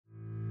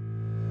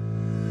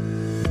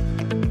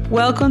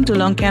Welcome to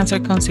Lung Cancer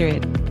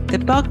Considered, the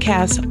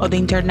podcast of the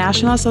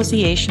International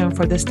Association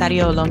for the Study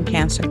of Lung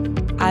Cancer,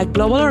 a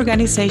global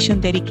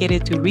organization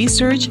dedicated to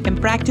research and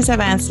practice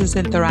advances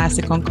in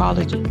thoracic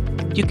oncology.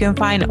 You can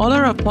find all of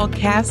our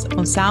podcasts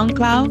on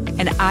SoundCloud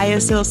and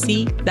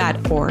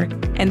ISLC.org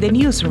and the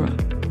newsroom.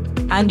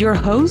 I'm your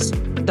host,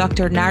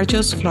 Dr.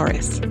 Narjos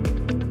Flores.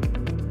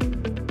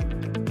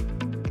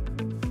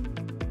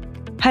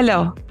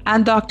 Hello,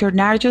 I'm Dr.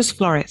 Narjos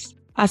Flores,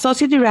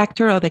 Associate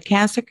Director of the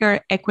Cancer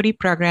Care Equity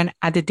Program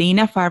at the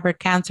Dana-Farber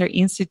Cancer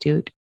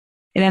Institute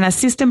and an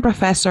Assistant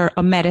Professor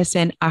of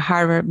Medicine at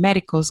Harvard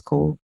Medical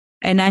School.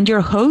 And I'm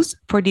your host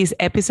for this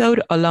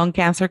episode of Lung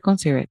Cancer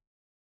Considered.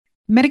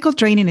 Medical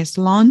training is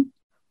long,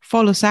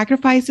 full of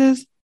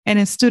sacrifices, and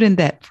in student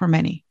debt for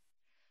many.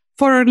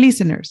 For our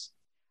listeners,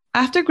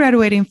 after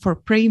graduating for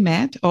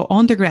pre-med or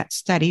undergrad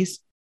studies,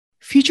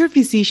 future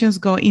physicians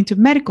go into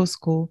medical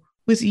school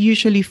with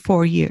usually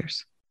 4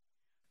 years,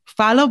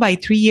 followed by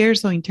 3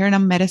 years of internal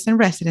medicine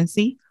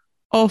residency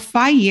or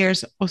 5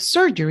 years of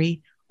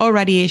surgery or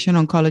radiation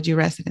oncology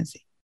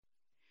residency.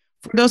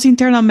 For those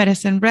internal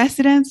medicine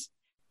residents,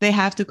 they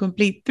have to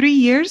complete 3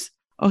 years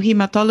of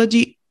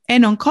hematology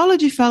and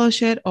oncology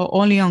fellowship or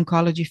only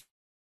oncology.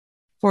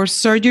 For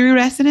surgery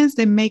residents,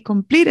 they may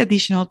complete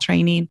additional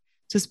training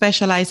to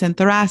specialize in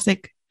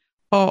thoracic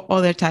or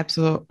other types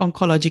of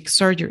oncologic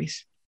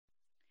surgeries.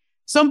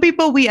 Some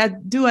people, we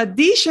do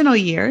additional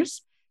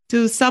years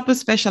to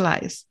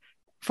subspecialize,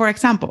 for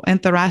example, in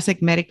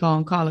thoracic medical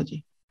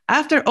oncology.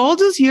 After all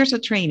those years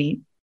of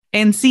training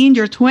and seeing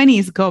your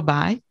 20s go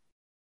by,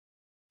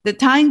 the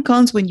time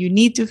comes when you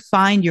need to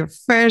find your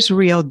first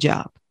real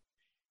job.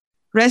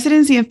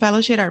 Residency and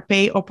fellowship are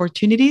paid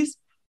opportunities,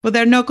 but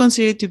they're not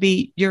considered to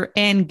be your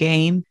end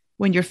game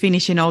when you're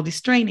finishing all this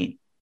training.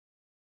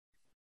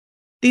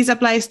 This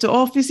applies to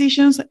all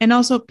physicians and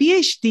also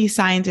PhD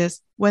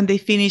scientists when they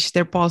finish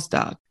their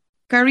postdoc.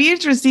 Career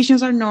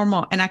transitions are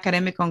normal in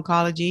academic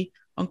oncology,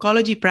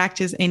 oncology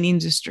practice, and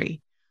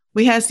industry.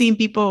 We have seen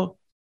people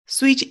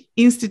switch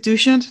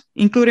institutions,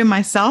 including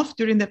myself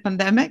during the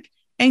pandemic,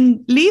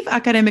 and leave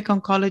academic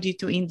oncology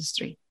to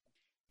industry.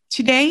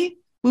 Today,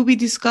 we'll be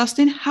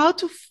discussing how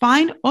to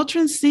find or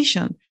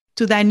transition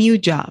to that new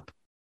job.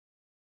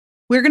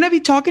 We're going to be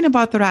talking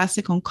about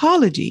thoracic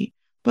oncology,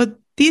 but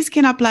this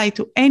can apply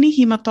to any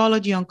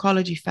hematology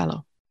oncology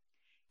fellow.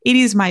 It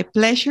is my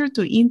pleasure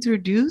to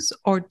introduce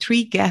our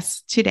 3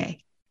 guests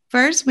today.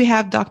 First, we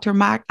have Dr.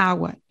 Mark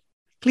Awad,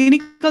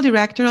 Clinical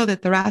Director of the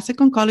Thoracic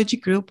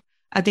Oncology Group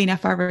at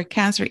Dana-Farber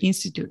Cancer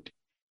Institute.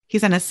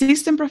 He's an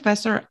assistant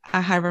professor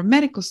at Harvard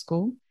Medical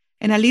School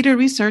and a leader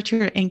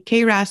researcher in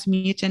KRAS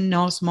mutant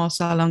non-small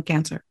cell lung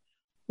cancer.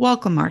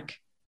 Welcome, Mark.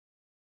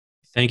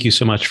 Thank you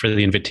so much for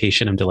the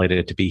invitation. I'm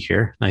delighted to be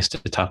here. Nice to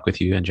talk with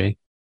you, NJ.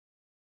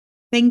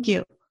 Thank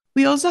you.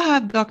 We also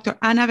have Dr.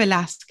 Ana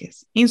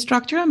Velasquez,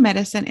 instructor of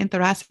medicine and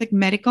thoracic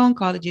medical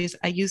oncologist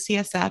at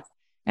UCSF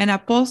and a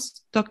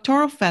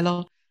postdoctoral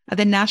fellow at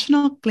the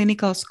National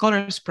Clinical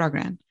Scholars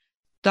Program.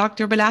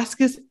 Dr.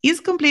 Velasquez is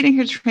completing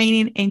her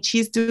training and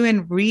she's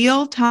doing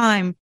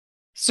real-time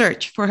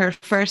search for her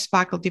first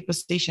faculty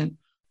position.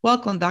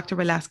 Welcome, Dr.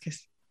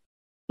 Velasquez.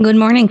 Good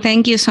morning.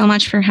 Thank you so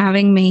much for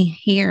having me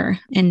here,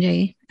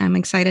 NJ. I'm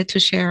excited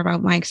to share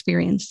about my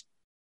experience.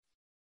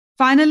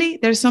 Finally,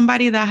 there's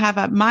somebody that I have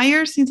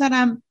admired since that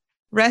I'm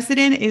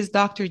resident is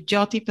Dr.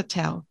 Jyoti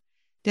Patel,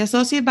 the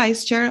Associate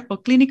Vice Chair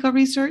of Clinical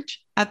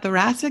Research at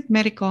Thoracic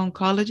Medical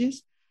Oncologist,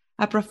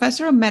 a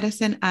professor of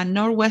medicine at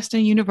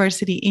Northwestern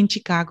University in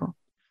Chicago.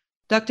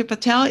 Dr.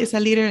 Patel is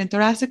a leader in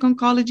thoracic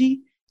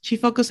oncology. She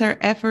focuses her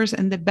efforts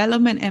in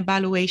development and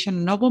evaluation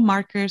of novel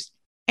markers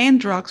and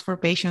drugs for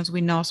patients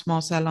with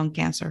non-small cell lung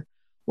cancer.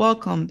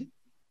 Welcome,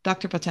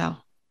 Dr.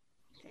 Patel.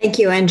 Thank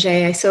you,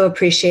 NJ. I so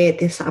appreciate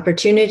this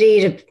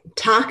opportunity to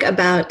talk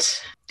about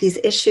these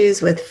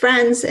issues with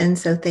friends. And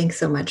so thanks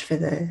so much for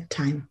the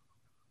time.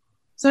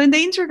 So in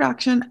the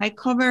introduction, I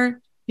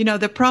cover,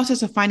 the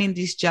process of finding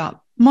this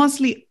job,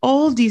 mostly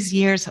all these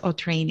years of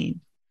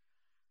training.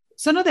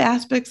 Some of the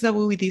aspects that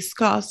we will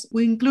discuss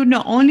will include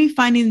not only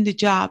finding the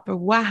job, but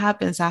what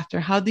happens after,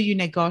 how do you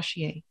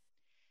negotiate?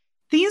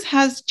 Things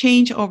has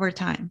changed over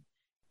time.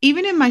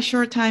 Even in my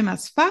short time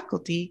as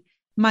faculty,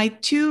 my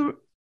 2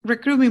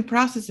 recruitment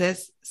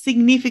processes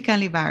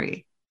significantly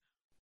vary.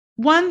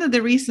 One of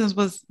the reasons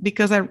was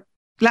because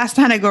last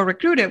time I got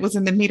recruited was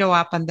in the middle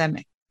of a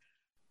pandemic.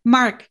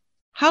 Mark,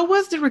 how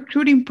was the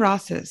recruiting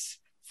process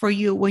for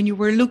you when you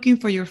were looking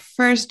for your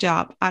first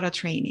job out of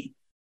training?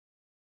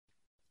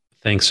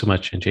 Thanks so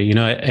much, NJ.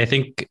 I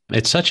think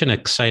it's such an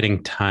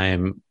exciting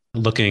time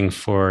looking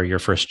for your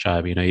first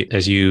job.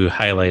 As you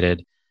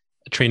highlighted,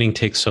 training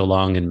takes so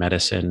long in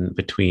medicine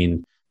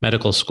between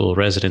medical school,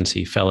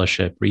 residency,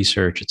 fellowship,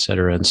 research, et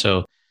cetera. And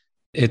so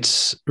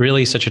it's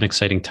really such an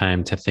exciting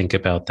time to think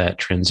about that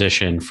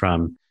transition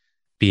from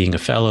being a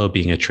fellow,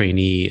 being a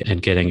trainee,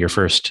 and getting your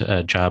first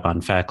job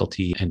on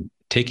faculty and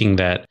taking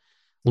that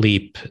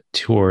leap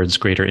towards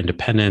greater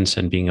independence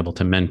and being able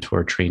to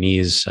mentor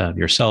trainees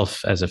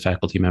yourself as a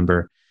faculty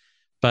member.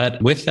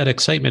 But with that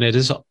excitement, it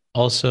is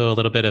also a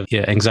little bit of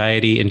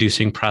anxiety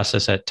inducing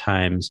process at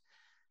times.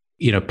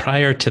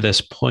 Prior to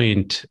this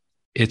point,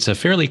 it's a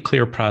fairly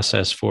clear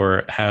process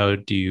for how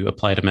do you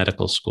apply to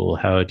medical school?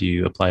 How do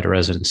you apply to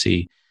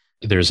residency?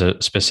 There's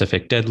a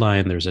specific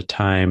deadline, there's a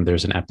time,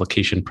 there's an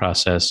application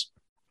process.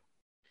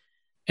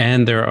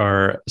 And there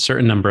are a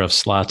certain number of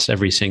slots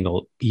every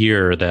single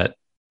year that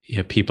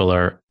people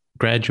are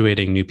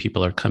graduating, new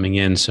people are coming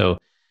in. So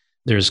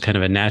there's kind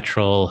of a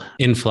natural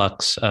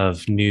influx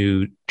of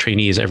new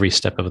trainees every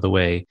step of the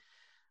way.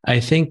 I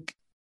think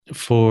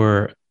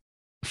for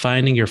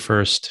finding your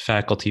first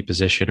faculty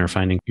position or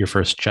finding your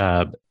first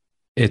job,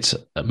 it's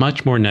a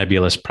much more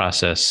nebulous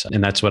process.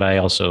 And that's what I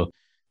also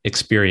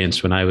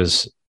experienced when I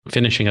was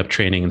finishing up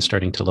training and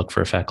starting to look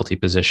for a faculty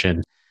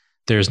position.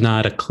 There's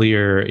not a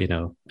clear,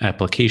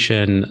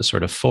 application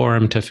sort of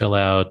form to fill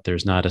out.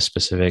 There's not a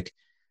specific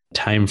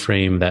time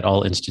frame that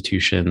all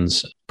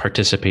institutions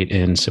participate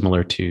in,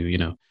 similar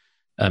to,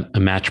 a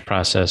match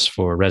process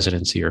for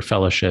residency or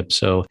fellowship.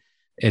 So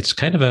it's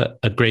kind of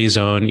a gray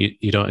zone.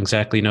 You don't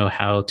exactly know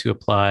how to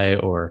apply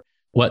or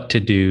what to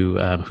do,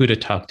 who to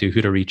talk to,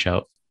 who to reach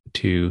out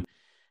to.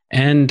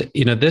 And,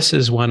 this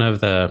is one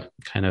of the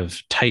kind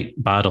of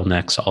tight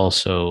bottlenecks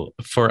also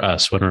for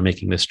us when we're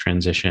making this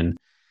transition.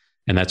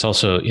 And that's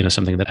also,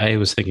 something that I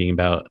was thinking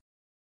about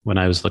when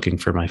I was looking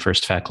for my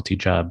first faculty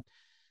job.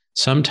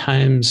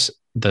 Sometimes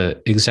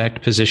the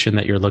exact position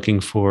that you're looking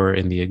for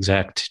in the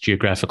exact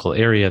geographical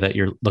area that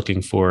you're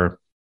looking for,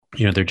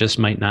 there just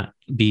might not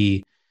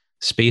be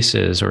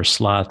spaces or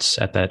slots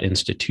at that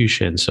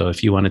institution. So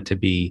if you wanted to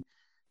be,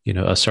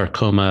 a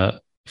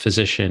sarcoma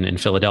physician in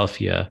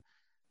Philadelphia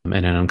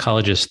and an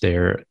oncologist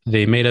there,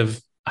 they may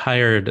have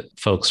hired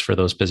folks for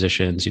those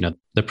positions,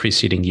 the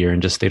preceding year,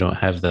 and just they don't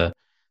have the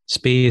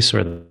space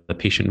or the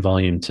patient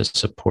volume to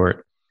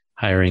support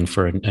hiring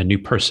for a new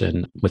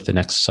person with the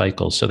next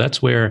cycle. So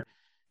that's where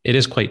it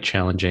is quite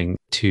challenging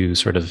to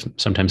sort of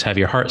sometimes have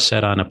your heart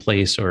set on a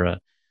place or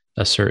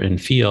a certain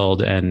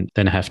field and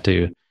then have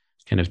to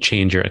kind of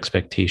change your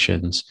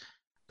expectations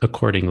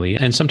accordingly.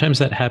 And sometimes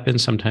that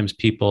happens. Sometimes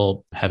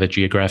people have a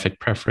geographic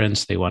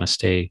preference. They want to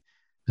stay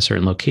a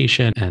certain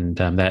location, and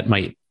that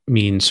might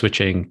mean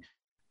switching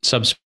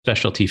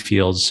subspecialty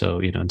fields. So,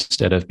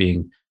 instead of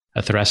being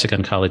a thoracic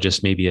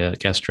oncologist, maybe a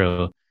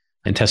gastrointestinal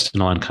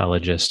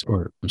oncologist,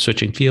 or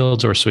switching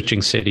fields or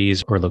switching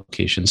cities or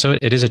locations. So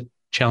it is a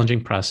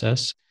challenging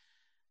process.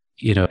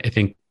 I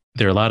think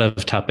there are a lot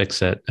of topics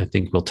that I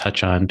think we'll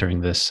touch on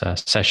during this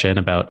session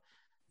about,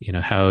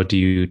 how do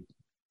you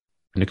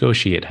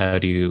negotiate? How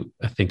do you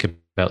think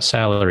about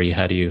salary?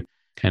 How do you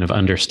kind of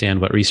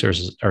understand what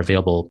resources are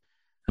available?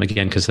 And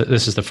again, because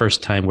this is the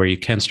first time where you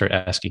can start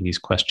asking these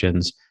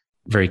questions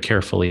very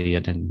carefully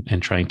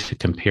and trying to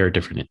compare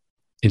different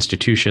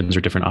institutions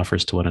or different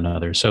offers to one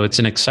another. So it's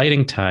an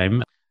exciting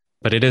time,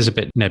 but it is a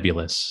bit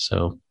nebulous.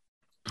 So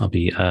I'll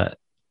be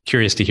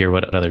curious to hear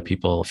what other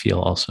people feel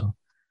also.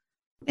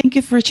 Thank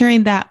you for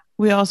sharing that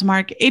with us,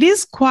 Mark. It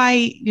is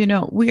quite,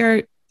 we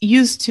are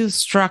used to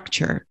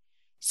structure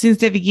since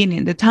the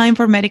beginning. The time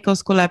for medical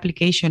school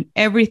application,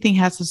 everything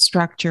has a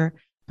structure.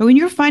 But when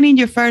you're finding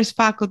your first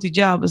faculty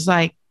job, it's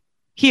like,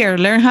 here,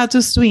 learn how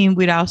to swim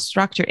without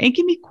structure. It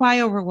can be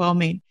quite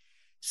overwhelming.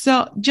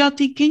 So,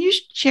 Jyoti, can you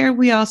share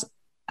with us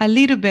a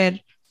little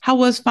bit how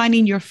was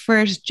finding your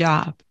first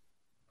job?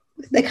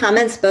 The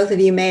comments both of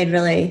you made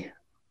really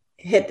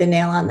hit the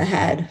nail on the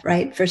head,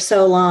 right? For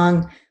so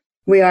long,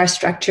 we are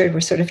structured.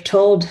 We're sort of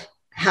told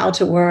how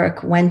to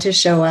work, when to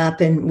show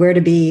up, and where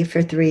to be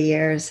for 3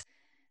 years.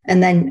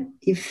 And then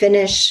you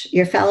finish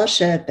your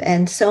fellowship,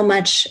 and so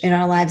much in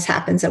our lives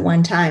happens at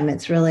one time.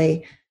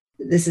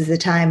 This is the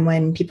time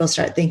when people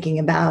start thinking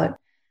about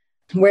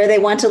where they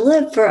want to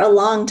live for a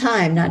long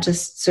time, not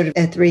just sort of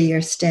a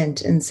 3-year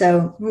stint. And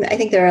so I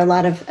think there are a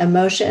lot of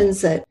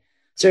emotions that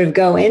sort of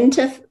go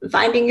into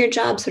finding your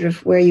job, sort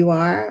of where you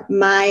are.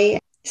 My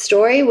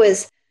story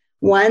was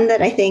one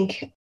that I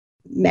think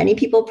many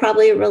people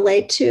probably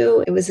relate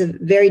to. It was a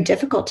very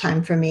difficult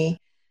time for me.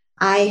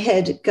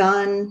 I'd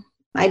gotten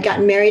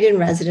married in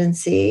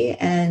residency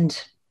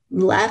and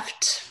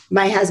left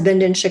my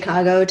husband in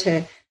Chicago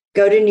to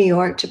go to New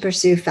York to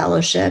pursue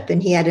fellowship.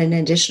 And he had an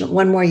additional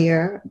 1 more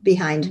year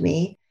behind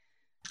me.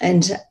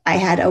 And I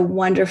had a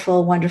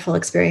wonderful, wonderful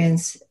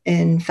experience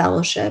in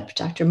fellowship.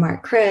 Dr.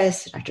 Mark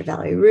Chris, Dr.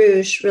 Valerie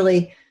Rush,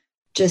 really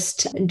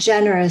just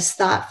generous,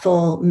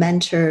 thoughtful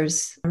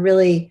mentors,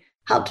 really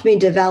helped me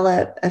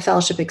develop a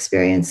fellowship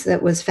experience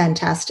that was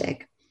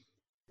fantastic.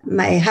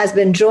 My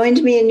husband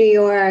joined me in New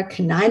York.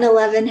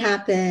 9/11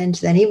 happened.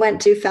 Then he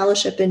went to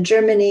fellowship in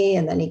Germany,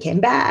 and then he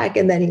came back,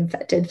 and then he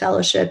did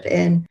fellowship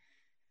in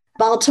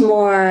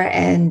Baltimore.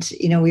 And,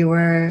 we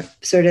were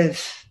sort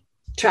of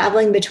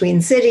traveling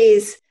between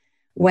cities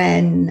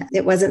when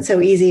it wasn't so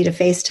easy to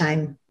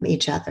FaceTime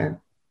each other.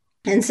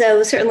 And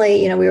so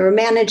certainly, we were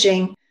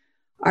managing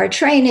our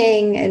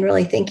training and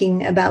really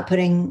thinking about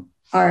putting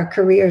our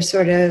career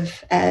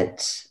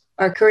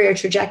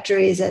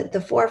trajectories at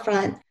the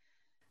forefront.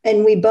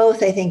 And we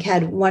both, I think,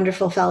 had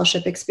wonderful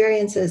fellowship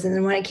experiences. And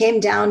then when it came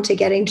down to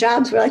getting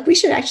jobs, we're like, we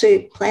should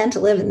actually plan to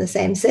live in the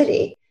same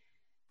city.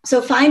 So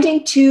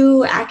finding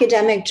two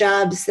academic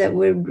jobs that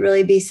would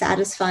really be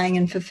satisfying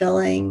and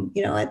fulfilling,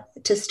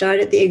 to start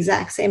at the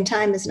exact same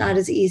time is not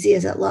as easy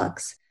as it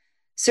looks.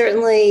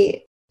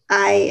 Certainly,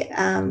 I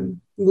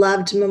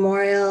loved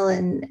Memorial,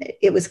 and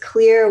it was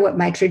clear what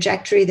my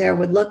trajectory there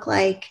would look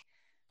like.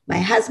 My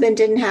husband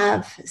didn't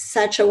have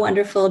such a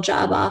wonderful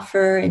job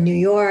offer in New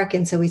York.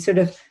 And so we sort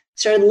of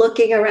started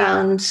looking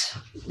around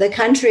the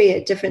country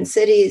at different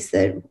cities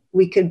that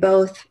we could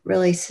both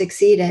really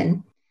succeed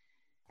in.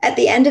 At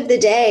the end of the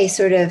day,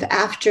 sort of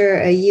after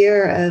a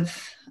year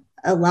of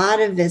a lot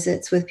of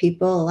visits with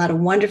people, a lot of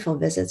wonderful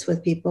visits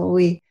with people,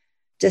 we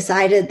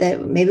decided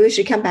that maybe we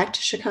should come back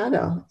to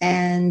Chicago.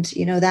 And,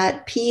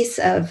 that piece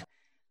of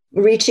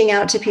reaching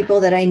out to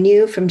people that I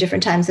knew from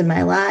different times in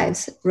my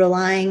lives,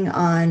 relying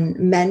on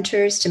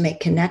mentors to make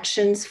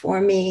connections for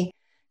me,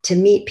 to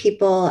meet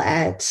people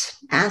at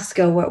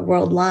ASCO at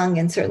World Lung.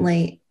 And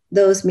certainly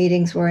those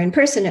meetings were in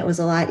person. It was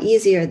a lot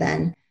easier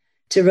then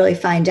to really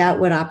find out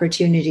what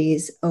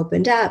opportunities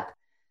opened up.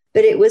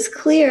 But it was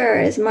clear,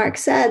 as Mark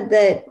said,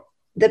 that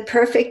the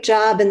perfect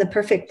job and the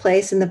perfect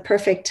place and the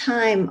perfect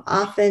time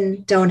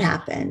often don't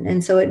happen.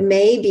 And so it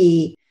may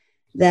be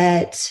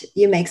that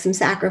you make some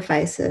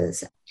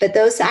sacrifices, but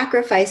those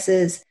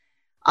sacrifices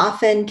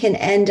often can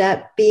end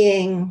up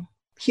being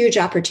huge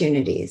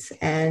opportunities.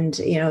 And,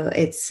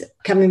 it's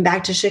coming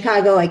back to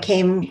Chicago. I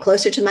came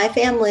closer to my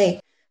family,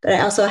 but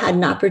I also had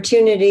an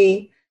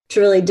opportunity to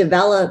really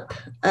develop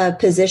a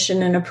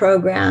position and a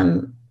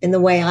program in the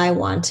way I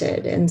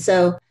wanted. And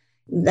so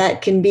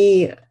that can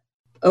be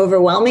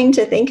overwhelming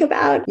to think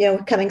about,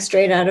 coming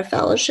straight out of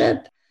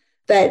fellowship.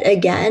 But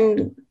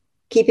again,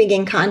 keeping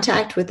in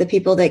contact with the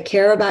people that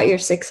care about your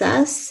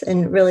success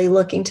and really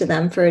looking to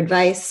them for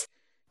advice,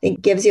 I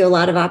think gives you a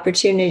lot of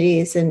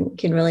opportunities and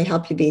can really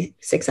help you be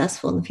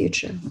successful in the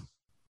future.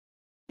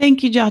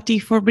 Thank you,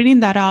 Jyoti, for bringing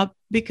that up,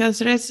 because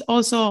there's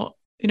also,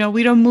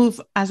 we don't move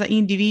as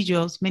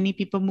individuals. Many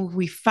people move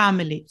with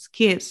families,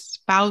 kids,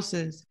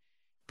 spouses,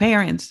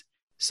 parents.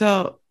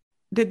 So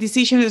the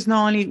decision is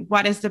not only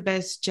what is the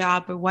best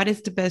job, but what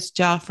is the best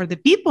job for the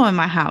people in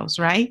my house,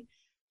 right?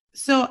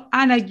 So,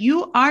 Anna,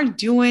 you are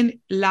doing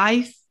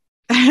life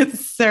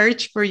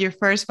search for your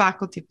first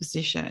faculty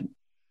position.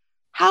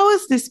 How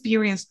is the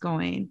experience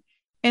going?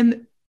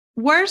 And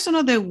what are some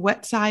of the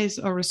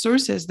websites or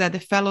resources that the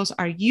fellows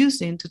are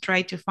using to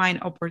try to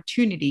find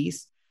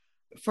opportunities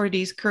for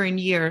this current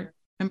year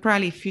and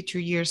probably future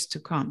years to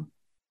come?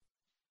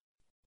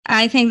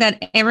 I think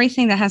that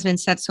everything that has been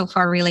said so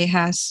far really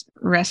has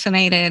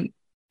resonated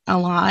a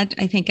lot.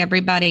 I think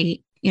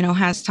everybody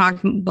has talked,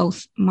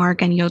 both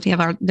Mark and Jyoti,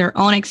 about their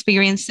own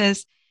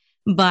experiences,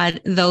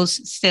 but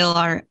those still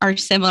are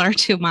similar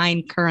to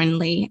mine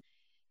currently.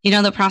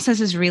 The process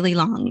is really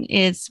long.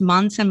 It's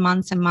months and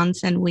months and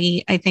months. And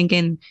we, I think,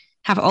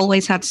 have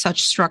always had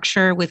such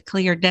structure with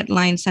clear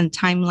deadlines and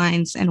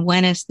timelines and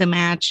when is the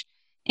match.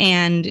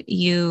 And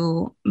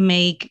you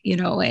make,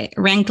 a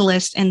rank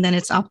list, and then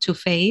it's up to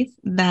faith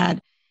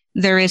that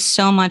there is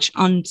so much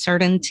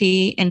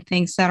uncertainty and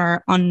things that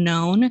are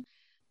unknown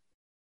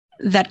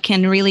that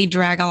can really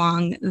drag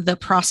along the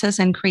process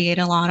and create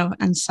a lot of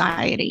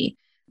anxiety.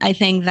 I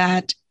think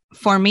that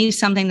for me,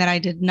 something that I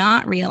did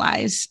not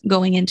realize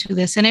going into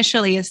this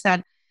initially is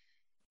that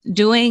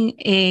doing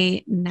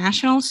a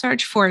national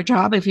search for a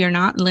job, if you're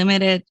not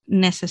limited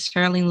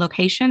necessarily in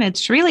location,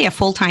 it's really a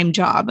full-time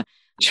job,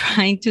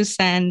 trying to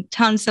send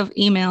tons of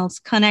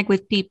emails, connect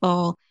with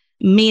people,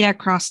 meet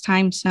across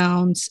time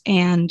zones.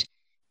 And,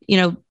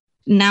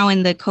 now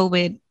in the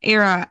COVID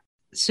era,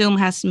 Zoom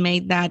has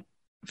made that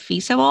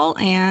feasible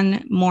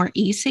and more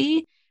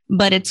easy,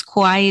 but it's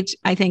quite,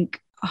 I think,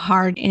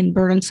 hard and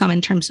burdensome in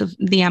terms of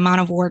the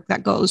amount of work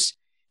that goes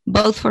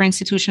both for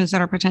institutions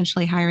that are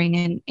potentially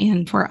hiring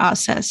and for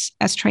us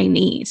as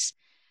trainees.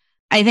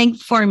 I think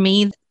for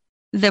me,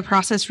 the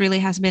process really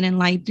has been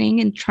enlightening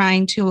in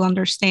trying to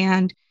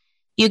understand.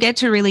 You get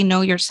to really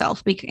know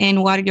yourself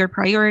and what your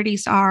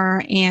priorities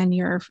are and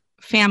your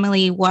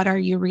family. What are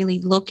you really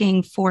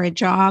looking for a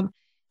job?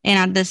 And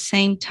at the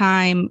same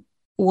time,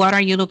 what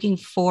are you looking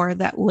for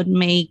that would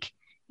make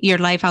your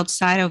life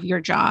outside of your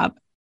job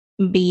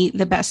be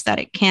the best that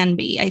it can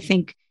be? I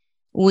think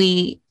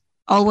we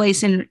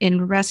always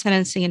in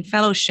residency and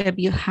fellowship,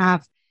 you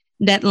have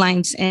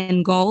deadlines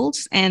and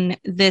goals, and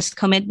this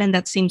commitment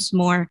that seems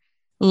more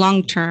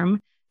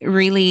long-term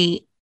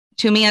really,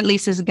 to me at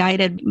least, is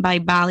guided by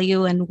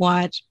value and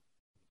what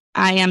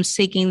I am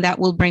seeking that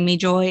will bring me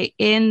joy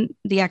in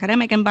the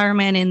academic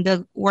environment, in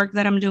the work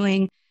that I'm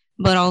doing,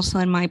 but also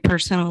in my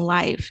personal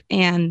life.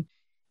 And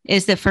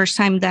it's the first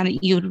time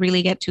that you'd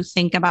really get to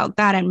think about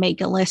that and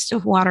make a list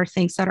of what are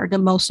things that are the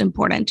most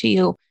important to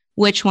you.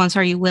 Which ones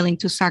are you willing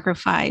to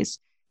sacrifice?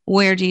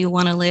 Where do you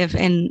want to live?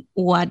 And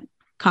what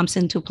comes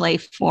into play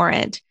for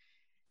it?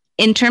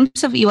 In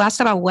terms of, you asked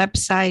about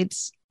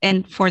websites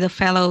and for the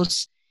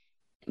fellows,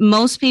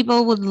 most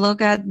people would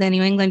look at the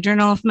New England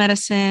Journal of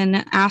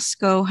Medicine.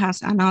 ASCO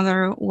has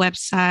another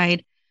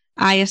website.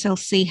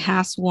 ISLC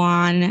has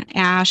one.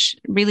 ASH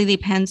really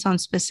depends on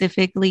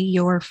specifically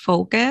your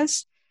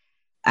focus.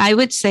 I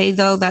would say,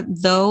 though, that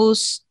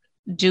those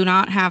do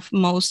not have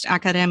most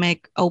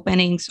academic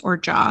openings or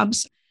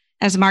jobs.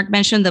 As Mark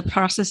mentioned, the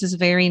process is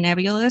very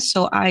nebulous.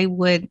 So I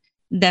would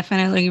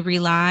definitely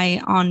rely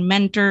on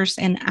mentors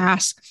and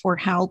ask for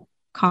help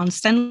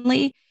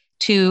constantly,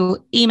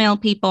 to email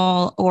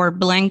people or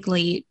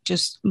blindly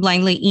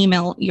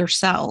email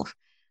yourself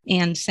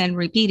and send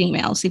repeat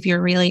emails if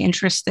you're really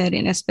interested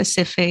in a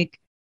specific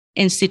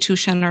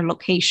institution or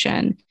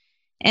location.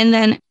 And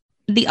then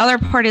the other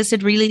part is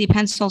it really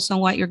depends also on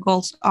what your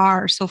goals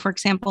are. So for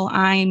example,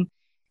 I'm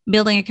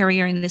building a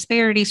career in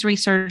disparities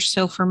research.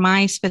 So for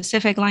my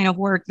specific line of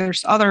work,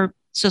 there's other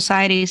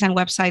societies and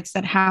websites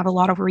that have a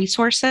lot of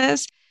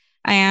resources.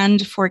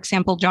 And for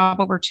example, job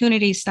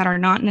opportunities that are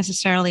not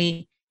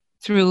necessarily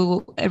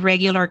through a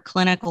regular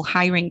clinical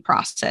hiring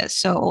process.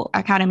 So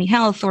Academy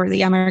Health or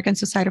the American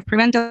Society of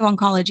Preventive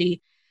Oncology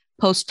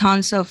post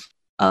tons of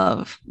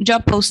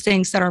job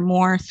postings that are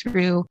more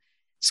through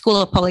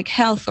School of Public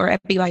Health or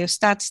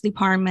Epibiostats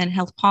department,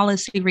 health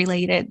policy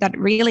related, that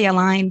really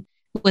align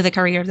with a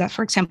career that,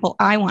 for example,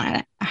 I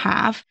want to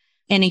have.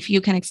 And if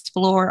you can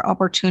explore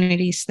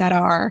opportunities that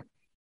are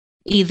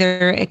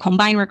either a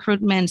combined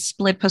recruitment,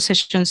 split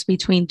positions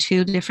between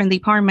two different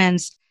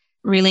departments,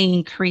 really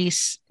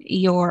increase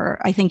your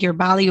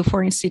value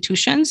for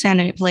institutions.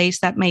 And a place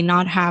that may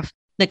not have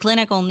the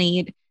clinical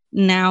need,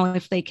 now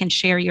if they can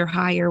share your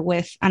hire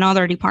with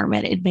another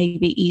department, it may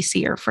be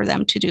easier for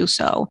them to do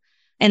so.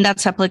 And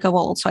that's applicable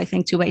also, I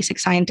think, to basic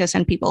scientists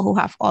and people who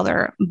have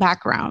other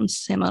backgrounds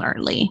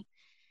similarly.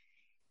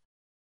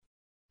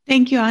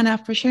 Thank you, Anna,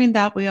 for sharing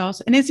that with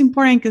us. And it's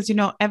important because,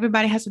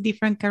 everybody has a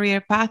different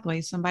career pathway.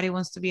 Somebody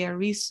wants to be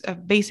a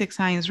basic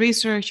science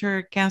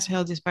researcher, cancer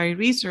health disparity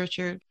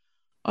researcher,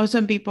 or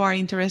some people are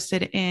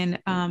interested in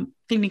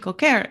clinical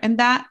care. And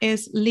that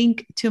is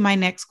linked to my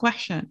next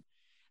question.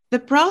 The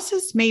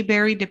process may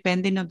vary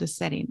depending on the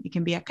setting. It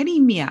can be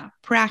academia,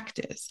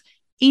 practice,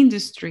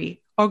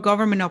 industry, or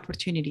government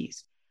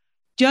opportunities.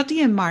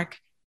 Jyoti and Mark,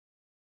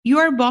 you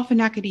are both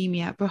in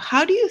academia, but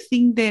how do you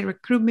think the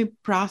recruitment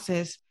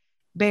process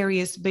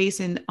varies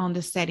based on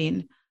the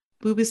setting?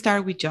 We will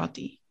start with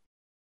Jyoti.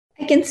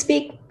 I can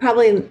speak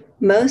probably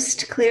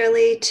most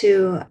clearly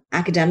to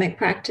academic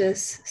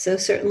practice. So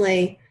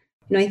certainly,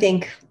 I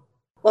think,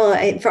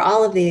 for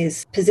all of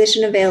these,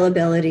 position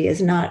availability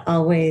is not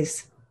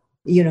always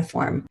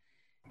uniform.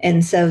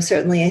 And so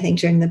certainly I think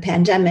during the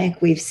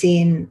pandemic, we've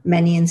seen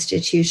many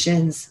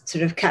institutions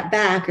sort of cut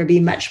back or be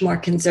much more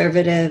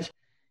conservative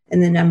in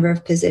the number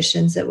of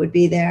positions that would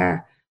be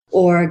there,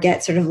 or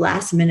get sort of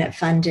last minute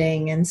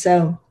funding. And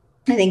so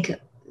I think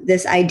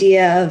this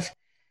idea of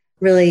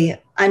really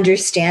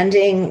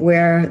understanding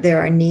where there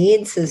are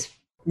needs is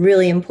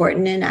really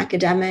important in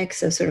academics.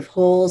 So sort of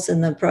holes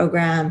in the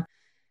program.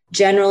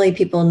 Generally,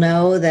 people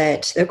know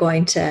that they're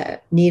going to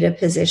need a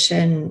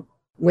position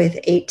with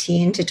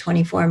 18 to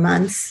 24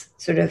 months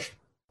sort of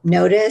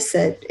notice.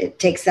 It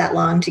takes that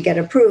long to get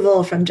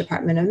approval from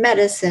Department of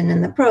Medicine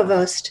and the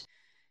provost.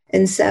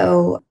 And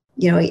so,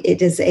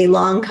 it is a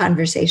long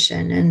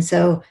conversation. And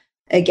so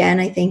again,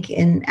 I think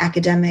in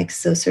academics,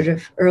 so sort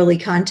of early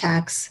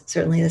contacts,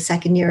 certainly the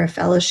second year of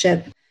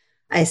fellowship,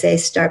 I say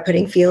start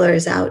putting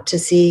feelers out to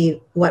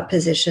see what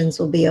positions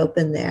will be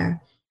open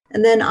there.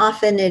 And then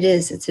often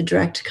it's a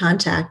direct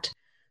contact.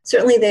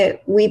 Certainly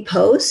that we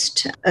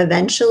post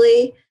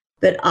eventually,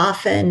 but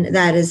often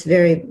that is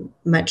very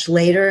much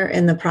later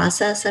in the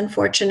process,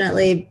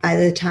 unfortunately. By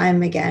the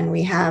time, again,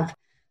 we have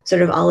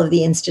sort of all of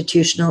the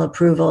institutional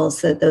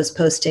approvals, that those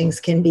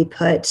postings can be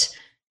put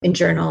in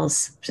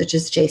journals such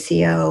as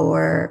JCO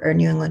or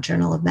New England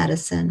Journal of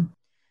Medicine.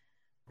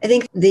 I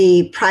think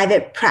the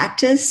private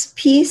practice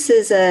piece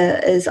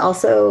is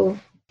also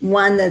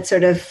one that's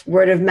sort of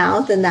word of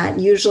mouth, and that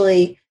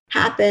usually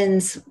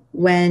happens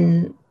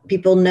when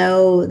people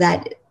know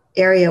that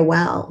area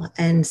well.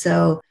 And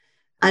so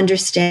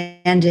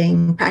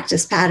understanding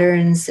practice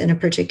patterns in a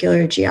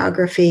particular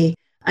geography,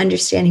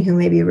 understanding who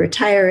may be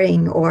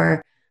retiring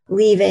or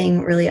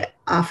leaving really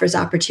offers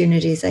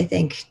opportunities, I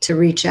think, to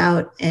reach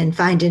out and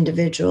find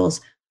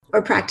individuals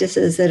or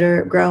practices that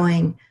are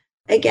growing.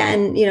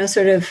 Again,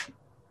 sort of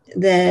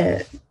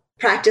the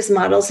practice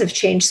models have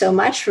changed so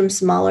much from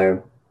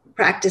smaller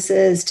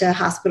practices to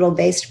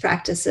hospital-based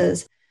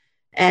practices.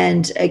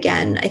 And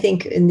again, I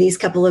think in these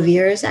couple of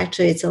years,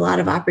 actually, it's a lot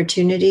of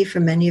opportunity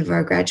for many of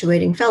our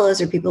graduating fellows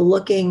or people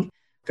looking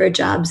for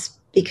jobs,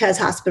 because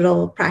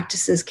hospital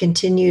practices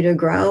continue to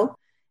grow.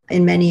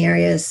 In many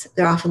areas,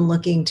 they're often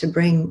looking to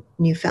bring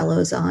new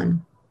fellows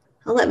on.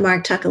 I'll let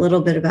Mark talk a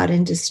little bit about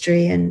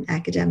industry and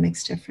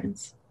academics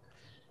difference.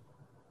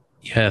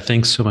 Yeah,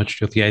 thanks so much,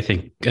 Jyoti. I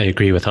think I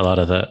agree with a lot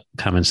of the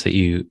comments that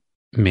you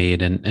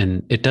made.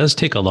 And it does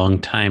take a long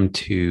time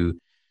to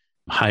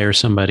hire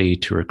somebody,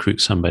 to recruit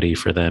somebody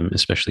for them,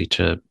 especially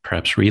to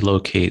perhaps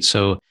relocate.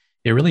 So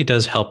it really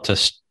does help to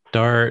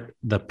start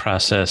the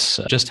process,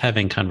 just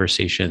having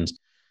conversations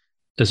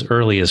as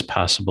early as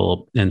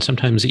possible. And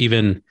sometimes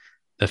even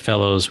the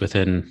fellows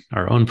within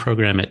our own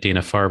program at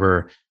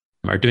Dana-Farber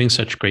are doing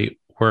such great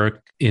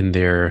work in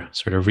their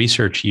sort of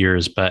research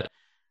years, but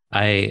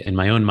I, in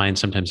my own mind,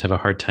 sometimes have a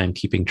hard time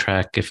keeping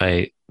track. If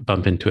I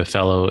bump into a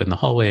fellow in the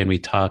hallway and we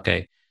talk,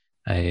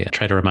 I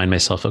try to remind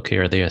myself, okay,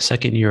 are they a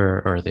second year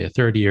or are they a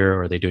third year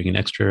or are they doing an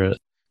extra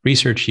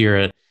research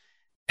year?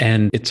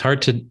 And it's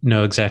hard to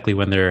know exactly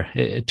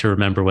to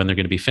remember when they're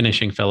going to be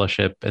finishing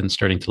fellowship and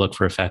starting to look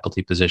for a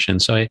faculty position.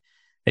 So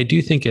I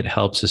do think it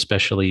helps,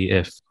 especially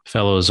if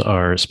fellows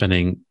are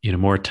spending,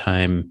 more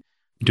time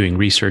doing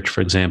research,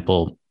 for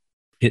example.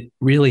 It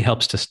really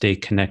helps to stay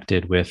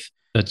connected with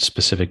a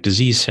specific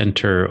disease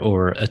center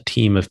or a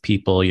team of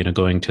people,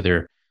 going to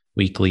their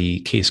weekly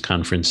case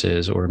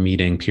conferences or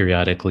meeting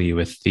periodically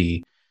with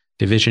the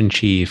division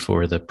chief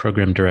or the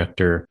program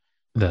director,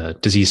 the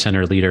disease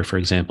center leader, for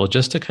example,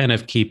 just to kind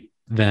of keep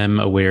them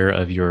aware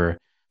of your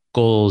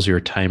goals, your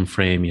time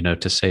frame,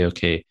 to say,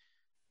 okay,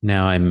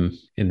 now I'm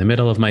in the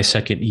middle of my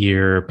second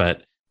year,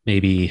 but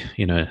maybe,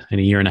 in a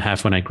year and a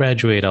half when I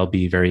graduate, I'll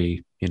be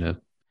very,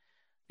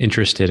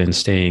 interested in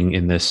staying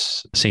in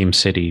this same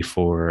city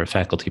for a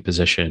faculty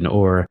position,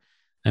 or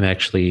I'm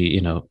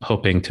actually,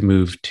 hoping to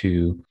move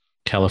to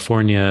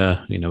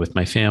California, with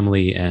my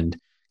family, and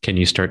can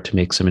you start to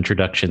make some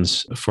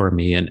introductions for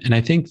me? And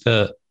I think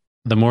the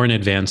more in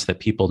advance that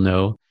people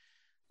know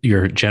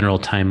your general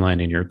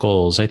timeline and your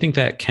goals, I think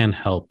that can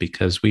help,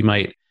 because we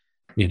might,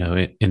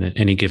 in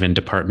any given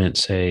department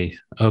say,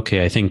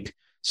 okay, I think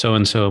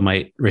so-and-so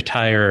might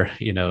retire,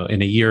 in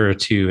a year or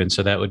two. And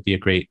so that would be a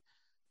great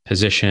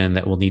position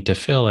that we'll need to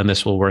fill. And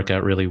this will work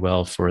out really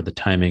well for the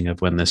timing of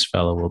when this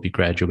fellow will be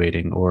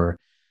graduating. Or,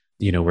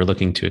 we're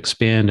looking to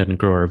expand and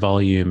grow our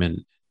volume,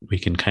 and we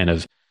can kind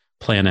of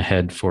plan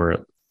ahead for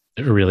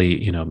a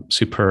really,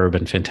 superb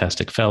and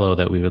fantastic fellow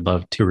that we would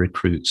love to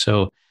recruit.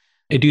 So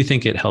I do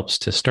think it helps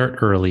to start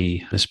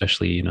early,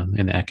 especially,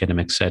 in the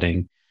academic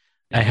setting.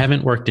 I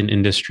haven't worked in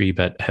industry,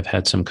 but have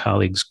had some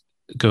colleagues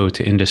go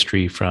to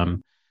industry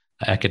from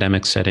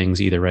academic settings,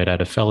 either right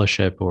out of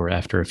fellowship or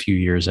after a few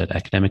years at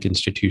academic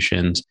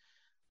institutions.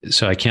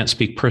 So I can't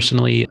speak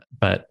personally,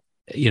 but,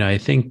 I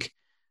think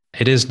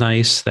it is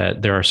nice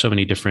that there are so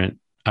many different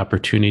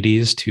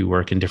opportunities to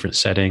work in different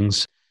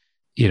settings,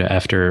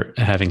 after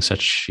having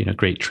such,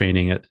 great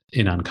training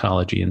in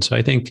oncology. And so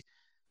I think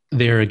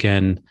there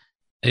again,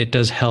 it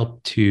does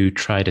help to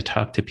try to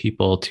talk to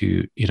people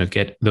to,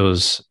 get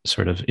those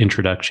sort of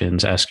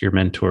introductions, ask your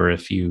mentor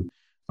if you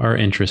are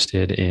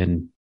interested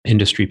in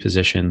industry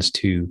positions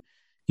to,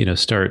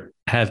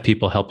 have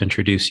people help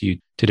introduce you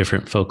to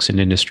different folks in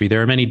industry.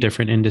 There are many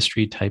different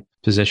industry type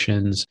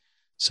positions,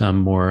 some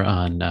more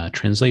on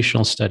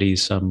translational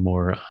studies, some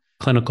more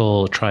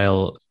clinical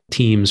trial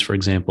teams, for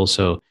example.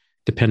 So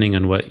depending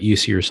on what you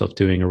see yourself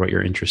doing or what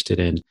you're interested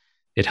in,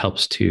 it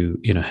helps to,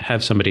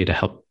 have somebody to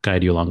help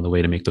guide you along the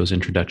way to make those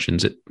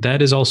introductions.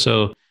 That is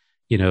also,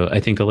 I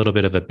think a little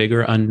bit of a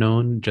bigger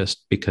unknown,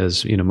 just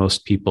because,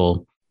 most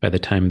people by the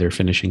time they're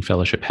finishing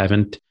fellowship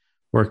haven't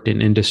worked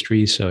in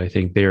industry. So I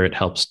think there it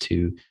helps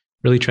to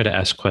really try to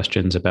ask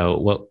questions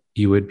about what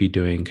you would be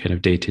doing kind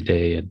of day to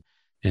day,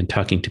 and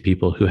talking to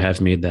people who have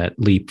made that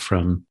leap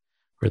from,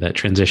 or that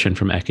transition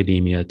from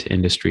academia to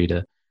industry,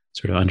 to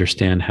sort of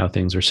understand how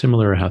things are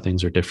similar or how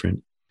things are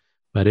different.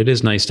 But it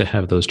is nice to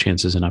have those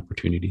chances and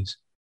opportunities.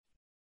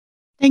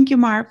 Thank you,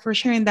 Mark, for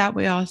sharing that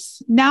with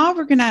us. Now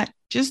we're going to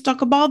just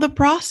talk about the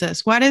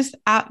process. What is,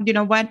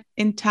 what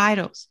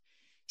entitles?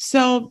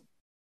 So,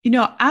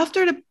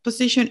 after the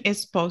position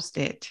is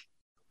posted,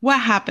 what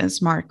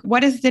happens, Mark?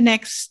 What is the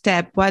next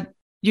step? What,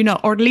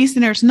 our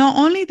listeners, not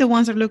only the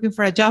ones that are looking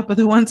for a job, but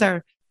the ones that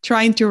are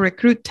trying to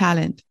recruit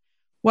talent.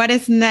 What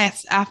is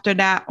next after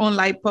that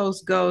online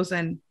post goes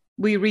and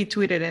we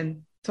retweet it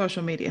in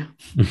social media?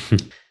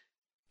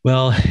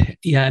 Well,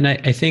 yeah. And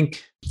I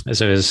think,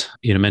 as I was,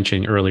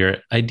 mentioning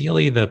earlier,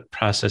 ideally the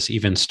process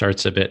even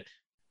starts a bit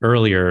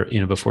earlier,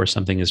 before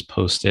something is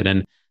posted.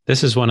 And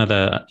this is one of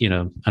the,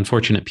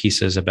 unfortunate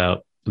pieces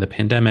about the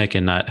pandemic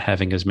and not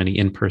having as many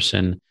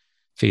in-person,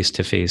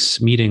 face-to-face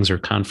meetings or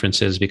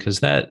conferences, because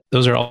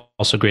those are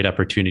also great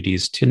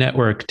opportunities to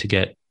network, to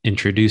get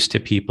introduced to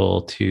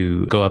people,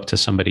 to go up to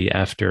somebody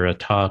after a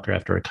talk or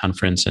after a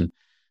conference and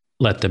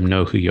let them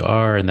know who you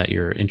are and that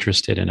you're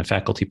interested in a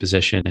faculty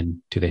position,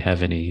 and do they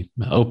have any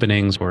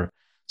openings or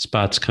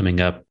spots coming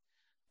up.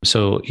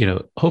 So,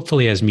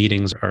 hopefully as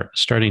meetings are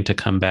starting to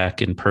come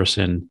back in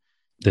person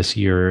this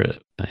year,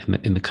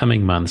 in the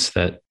coming months,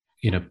 that,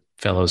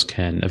 fellows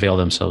can avail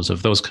themselves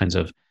of those kinds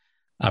of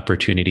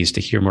opportunities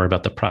to hear more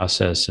about the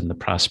process and the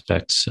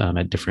prospects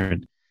at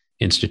different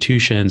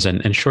institutions.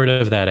 And short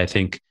of that, I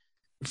think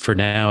for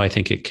now, I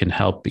think it can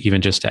help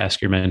even just to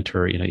ask your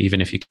mentor, even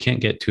if you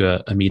can't get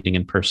to a meeting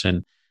in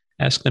person,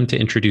 ask them to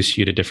introduce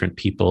you to different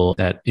people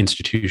at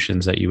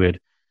institutions that you would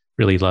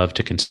really love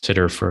to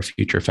consider for a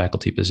future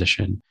faculty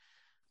position.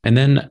 And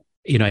then,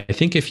 I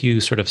think if you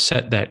sort of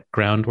set that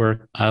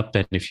groundwork up,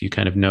 and if you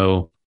kind of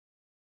know,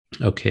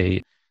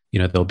 okay,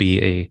 there'll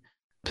be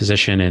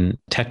position in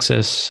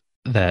Texas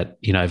that,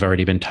 I've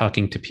already been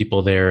talking to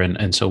people there.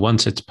 And so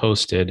once it's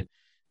posted,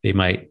 they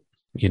might,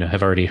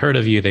 have already heard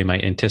of you. They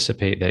might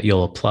anticipate that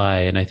you'll apply.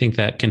 And I think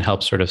that can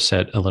help sort of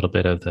set a little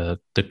bit of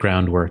the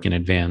groundwork in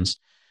advance.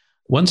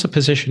 Once a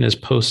position is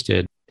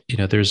posted,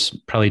 there's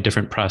probably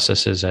different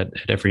processes at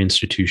every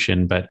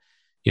institution, but,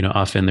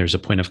 often there's a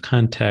point of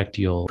contact.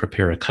 You'll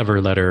prepare a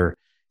cover letter,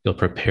 you'll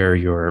prepare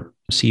your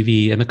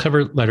CV, and the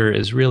cover letter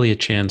is really a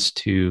chance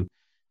to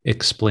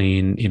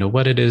explain,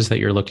 what it is that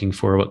you're looking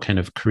for. What kind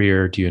of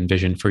career do you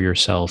envision for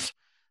yourself?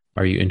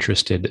 Are you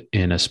interested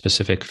in a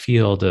specific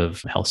field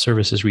of health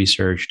services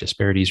research,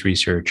 disparities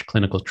research,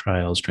 clinical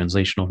trials,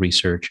 translational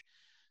research,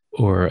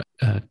 or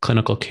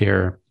clinical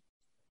care?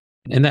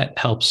 And that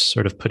helps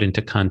sort of put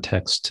into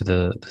context to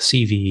the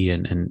CV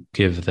and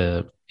give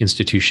the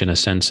institution a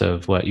sense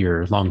of what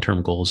your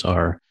long-term goals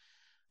are.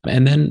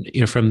 And then,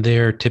 from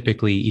there,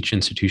 typically each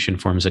institution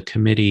forms a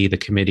committee. The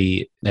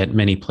committee at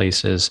many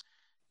places,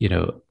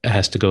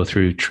 has to go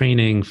through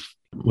training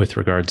with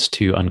regards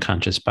to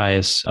unconscious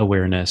bias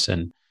awareness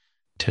and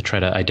to try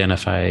to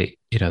identify,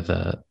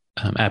 the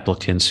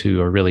applicants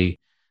who are really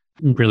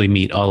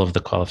meet all of the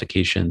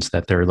qualifications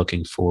that they're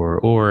looking for.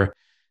 Or,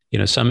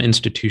 some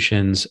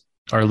institutions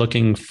are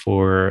looking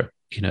for,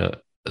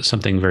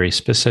 something very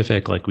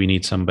specific, like we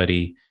need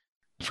somebody,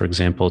 for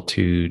example,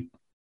 to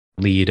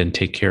lead and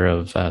take care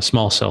of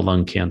small cell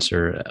lung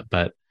cancer,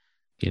 but,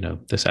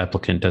 this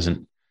applicant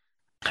doesn't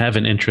have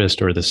an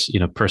interest, or this,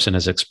 person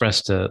has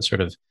expressed a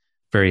sort of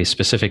very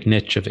specific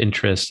niche of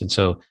interest. And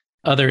so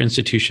other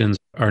institutions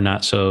are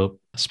not so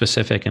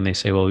specific, and they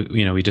say, well,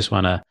 we just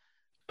want to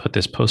put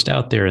this post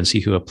out there and see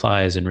who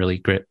applies and really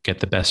get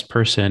the best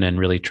person and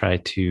really try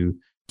to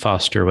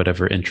foster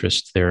whatever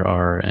interests there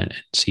are and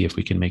see if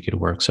we can make it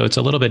work. So it's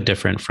a little bit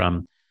different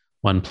from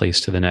one place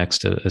to the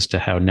next as to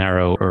how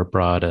narrow or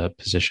broad a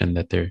position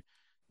that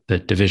the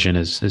division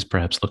is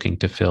perhaps looking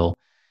to fill.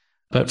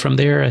 But from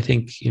there, I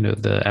think,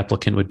 the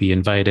applicant would be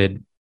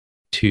invited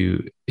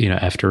to,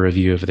 after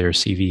review of their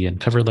CV and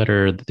cover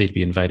letter, they'd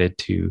be invited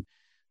to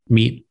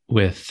meet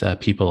with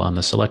people on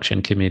the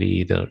selection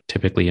committee. They're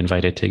typically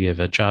invited to give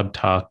a job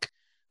talk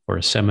or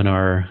a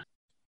seminar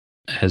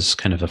as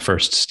kind of a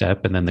first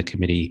step. And then the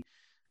committee,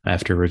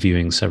 after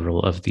reviewing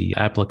several of the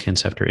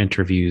applicants, after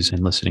interviews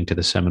and listening to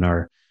the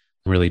seminar,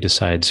 really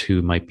decides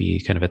who might be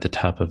kind of at the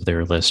top of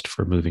their list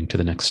for moving to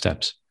the next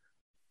steps.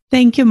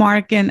 Thank you,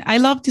 Mark. And I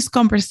love this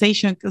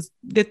conversation because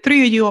the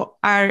three of you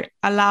are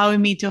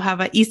allowing me to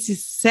have an easy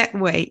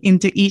segue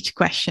into each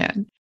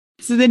question.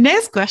 So the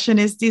next question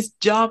is this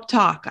job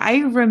talk.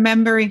 I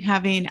remember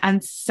having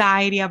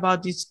anxiety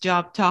about this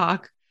job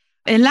talk.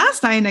 And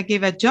last time I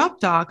gave a job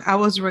talk, I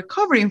was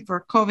recovering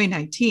for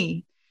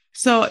COVID-19.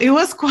 So it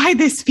was quite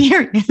the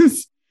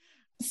experience.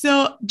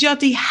 So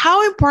Jyoti,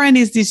 how important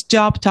is this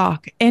job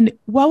talk? And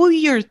what would be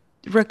your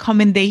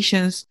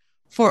recommendations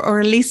for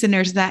our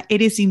listeners that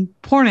it is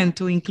important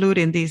to include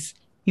in this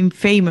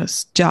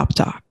infamous job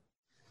talk?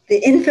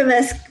 The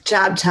infamous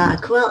job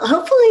talk. Well,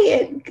 hopefully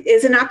it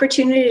is an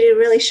opportunity to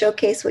really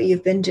showcase what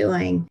you've been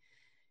doing.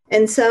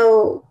 And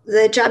so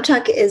the job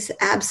talk is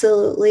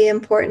absolutely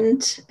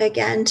important,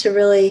 again, to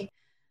really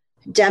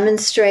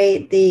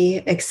demonstrate the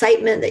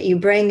excitement that you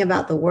bring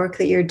about the work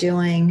that you're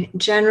doing.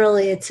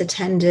 Generally, it's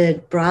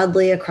attended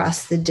broadly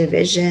across the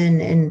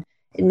division and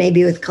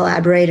maybe with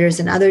collaborators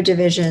in other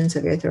divisions.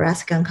 If you're a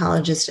thoracic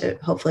oncologist,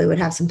 it hopefully would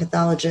have some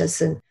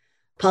pathologists and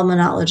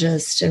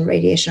pulmonologists and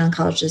radiation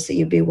oncologists that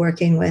you'd be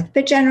working with.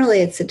 But generally,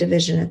 it's the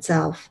division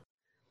itself.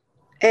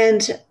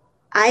 And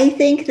I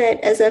think that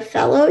as a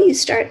fellow, you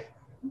start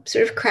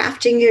sort of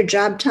crafting your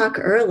job talk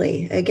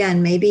early.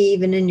 Again, maybe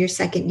even in your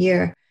second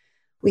year.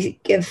 We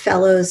give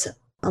fellows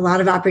a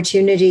lot of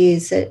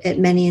opportunities at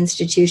many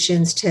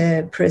institutions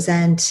to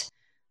present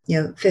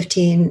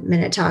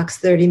 15-minute talks,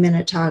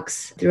 30-minute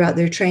talks throughout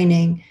their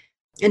training,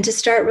 and to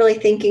start really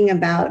thinking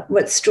about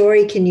what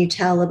story can you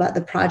tell about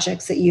the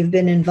projects that you've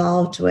been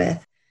involved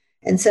with.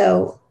 And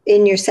so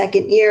in your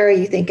second year,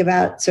 you think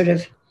about sort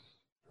of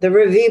the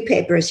review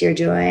papers you're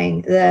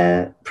doing,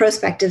 the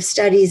prospective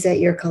studies that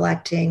you're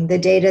collecting, the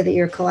data that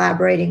you're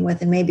collaborating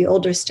with, and maybe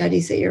older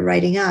studies that you're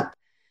writing up.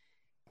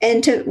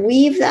 And to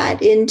weave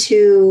that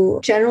into,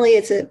 generally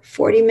it's a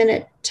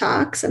 40-minute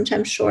talk,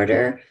 sometimes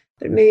shorter,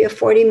 but maybe a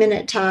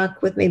 40-minute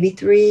talk with maybe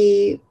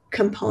 3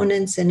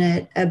 components in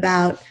it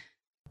about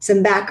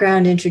some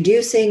background,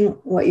 introducing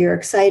what you're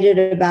excited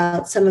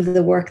about, some of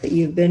the work that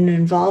you've been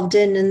involved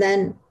in. And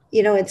then,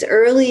 it's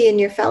early in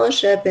your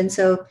fellowship. And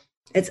so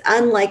it's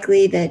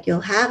unlikely that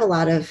you'll have a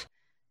lot of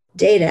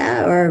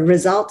data or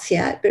results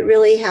yet, but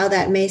really how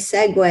that may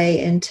segue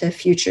into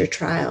future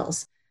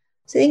trials.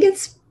 So I think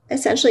it's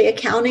essentially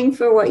accounting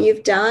for what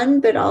you've done,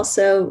 but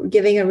also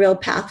giving a real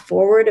path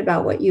forward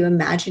about what you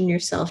imagine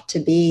yourself to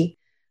be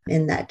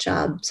in that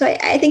job. So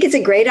I think it's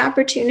a great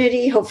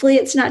opportunity. Hopefully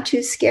it's not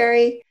too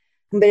scary,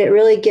 but it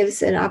really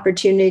gives an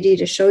opportunity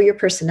to show your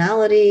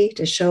personality,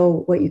 to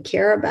show what you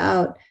care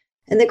about,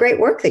 and the great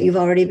work that you've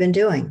already been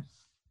doing.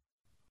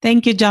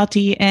 Thank you,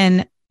 Jyoti.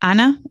 And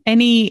Anna,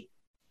 any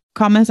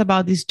comments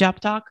about this job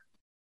talk?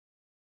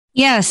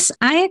 Yes,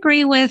 I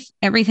agree with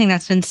everything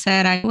that's been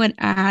said. I would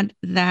add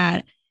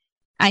that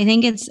I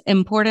think it's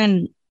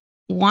important,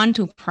 one,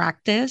 to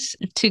practice,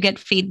 to get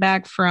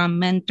feedback from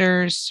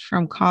mentors,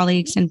 from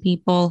colleagues and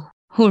people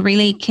who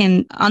really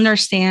can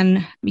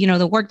understand,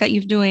 the work that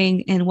you're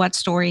doing and what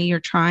story you're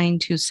trying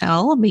to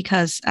sell.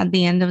 Because at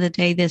the end of the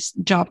day, this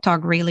job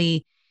talk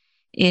really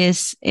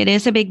it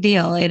is a big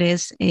deal. It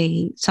is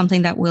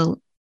something that will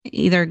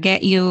either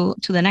get you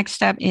to the next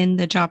step in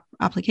the job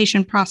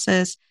application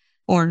process,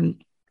 or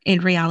in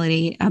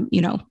reality,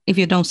 if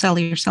you don't sell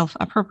yourself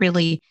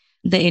appropriately,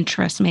 the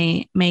interest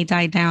may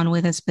die down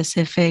with a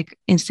specific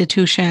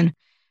institution.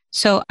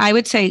 So I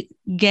would say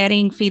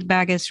getting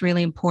feedback is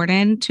really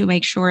important to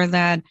make sure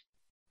that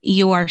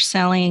you are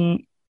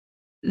selling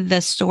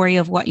the story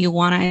of what you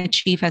want to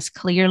achieve as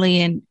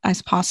clearly and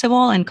as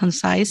possible and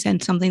concise,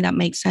 and something that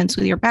makes sense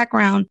with your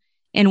background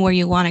and where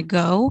you want to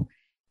go.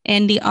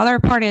 And the other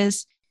part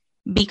is,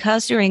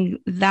 because during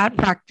that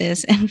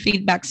practice and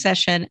feedback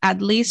session, at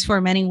least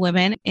for many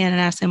women and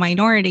as a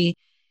minority,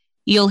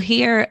 you'll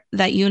hear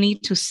that you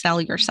need to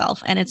sell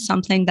yourself. And it's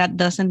something that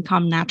doesn't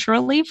come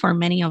naturally for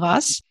many of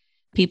us.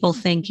 People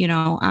think,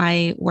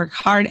 I work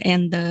hard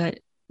and the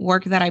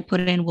work that I put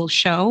in will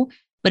show.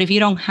 But if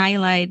you don't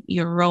highlight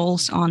your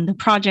roles on the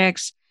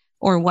projects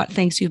or what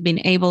things you've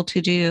been able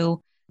to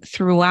do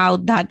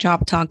throughout that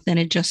job talk, then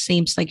it just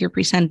seems like you're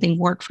presenting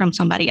work from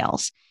somebody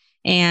else.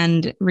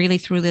 And really,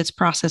 through this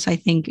process, I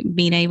think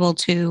being able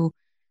to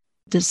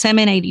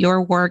disseminate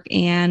your work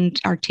and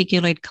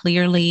articulate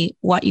clearly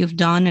what you've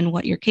done and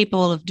what you're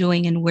capable of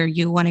doing and where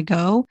you want to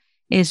go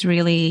is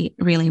really,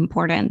 really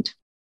important.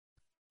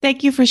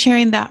 Thank you for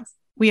sharing that.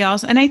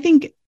 And I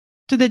think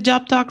to the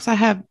job talks I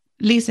have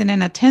listened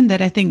and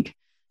attended, I think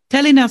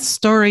telling a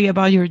story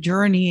about your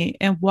journey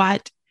and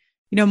what,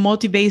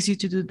 motivates you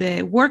to do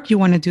the work you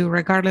want to do,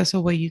 regardless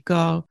of where you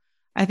go,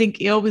 I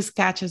think it always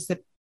catches the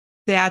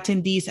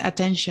attendees'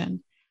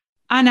 attention.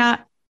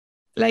 Ana,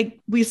 like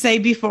we say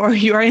before,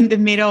 you are in the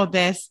middle of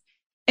this,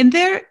 and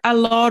there are a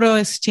lot of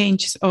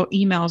exchanges of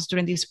emails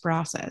during this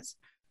process.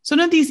 Some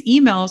of these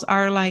emails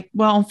are like,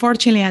 well,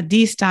 unfortunately, at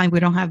this time, we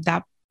don't have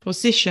that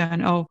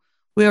position, or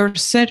we are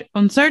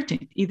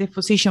uncertain if the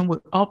position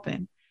will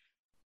open.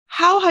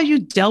 How have you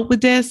dealt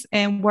with this,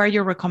 and what are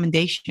your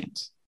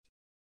recommendations?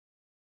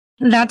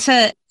 That's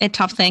a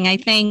tough thing. I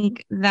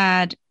think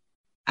that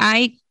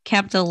I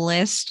kept a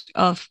list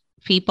of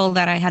people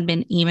that I had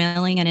been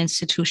emailing at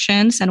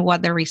institutions and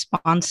what their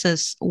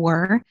responses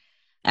were.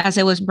 As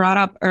it was brought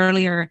up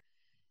earlier,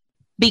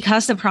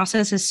 because the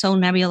process is so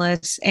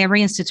nebulous,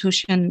 every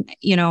institution,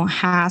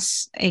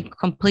 has a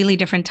completely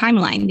different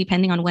timeline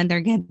depending on when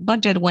they get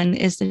budget, when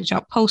is the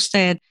job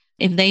posted,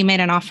 if they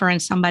made an offer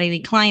and somebody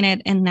declined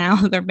it, and now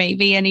there may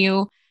be a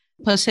new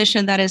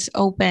position that is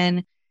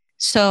open.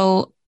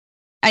 So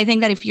I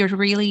think that if you're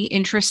really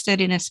interested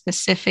in a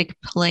specific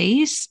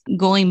place,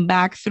 going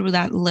back through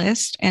that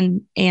list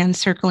and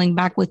circling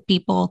back with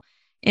people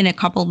in a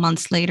couple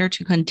months later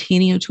to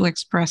continue to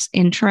express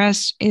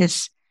interest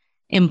is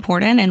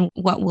important and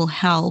what will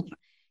help.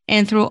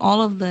 And through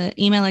all of the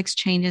email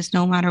exchanges,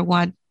 no matter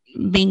what,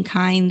 being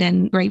kind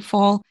and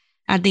grateful.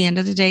 At the end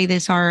of the day,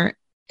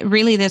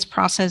 this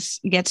process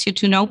gets you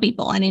to know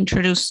people and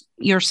introduce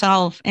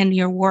yourself and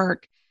your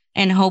work.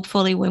 And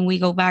hopefully when we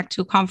go back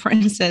to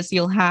conferences,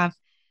 you'll have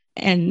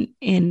an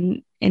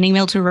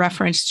email to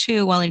reference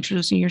to while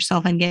introducing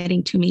yourself and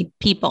getting to meet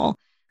people.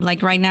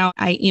 Like right now,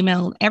 I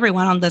email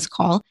everyone on this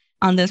call,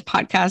 on this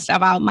podcast,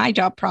 about my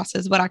job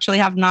process, but actually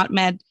have not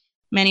met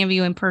many of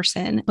you in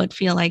person, but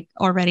feel like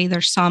already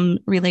there's some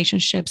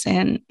relationships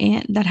and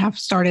that have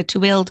started to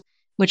build,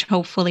 which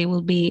hopefully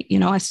will be,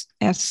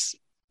 as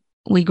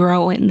we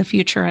grow in the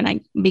future and I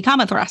become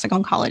a thoracic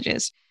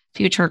oncologist,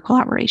 future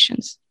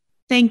collaborations.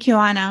 Thank you,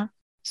 Ana.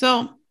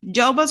 So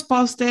job was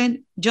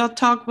posted, job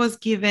talk was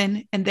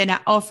given, and then an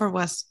offer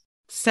was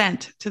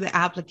sent to the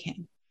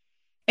applicant.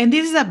 And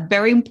this is a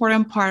very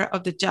important part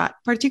of the job,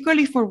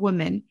 particularly for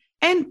women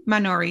and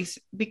minorities,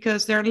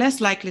 because they're less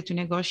likely to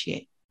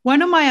negotiate.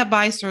 One of my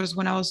advisors,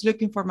 when I was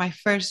looking for my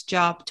first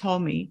job,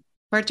 told me,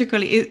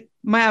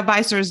 my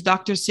advisor is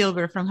Dr.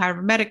 Silver from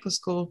Harvard Medical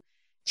School.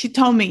 She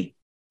told me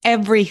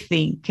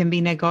everything can be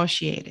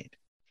negotiated.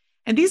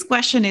 And this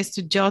question is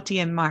to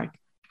Jyoti and Mark.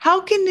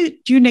 How can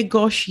you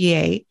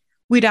negotiate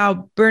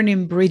without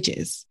burning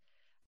bridges?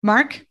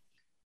 Mark?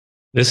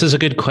 This is a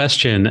good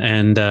question.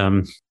 And,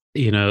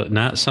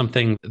 not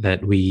something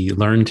that we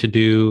learn to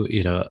do,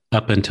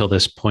 up until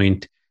this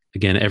point.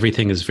 Again,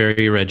 everything is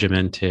very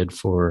regimented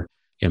for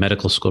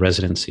medical school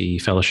residency,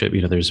 fellowship.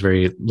 There's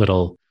very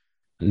little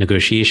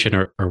negotiation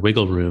or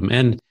wiggle room.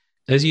 And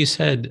as you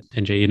said,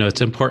 NJ,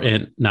 it's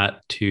important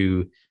not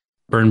to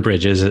burn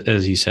bridges,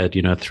 as you said,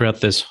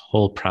 throughout this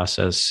whole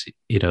process,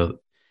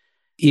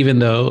 even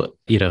though,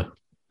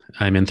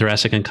 I'm in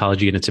thoracic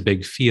oncology and it's a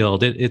big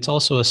field, it's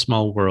also a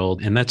small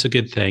world. And that's a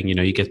good thing.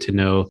 You get to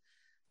know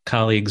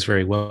colleagues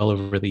very well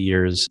over the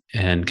years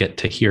and get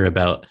to hear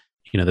about,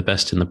 the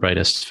best and the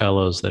brightest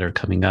fellows that are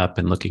coming up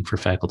and looking for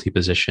faculty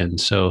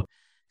positions. So,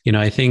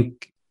 I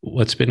think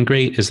what's been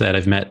great is that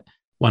I've met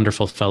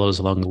wonderful fellows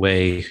along the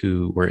way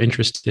who were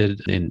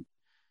interested in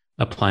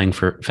applying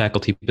for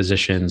faculty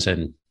positions,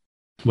 and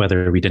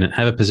whether we didn't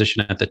have a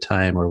position at the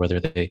time or whether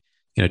they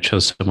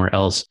chose somewhere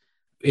else,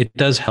 it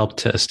does help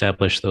to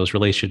establish those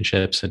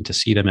relationships and to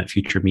see them at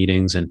future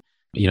meetings. And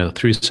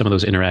through some of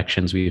those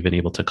interactions, we've been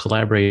able to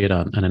collaborate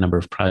on a number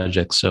of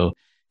projects. So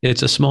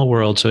it's a small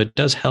world. So it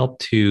does help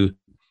to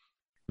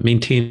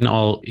maintain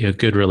all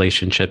good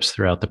relationships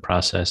throughout the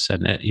process.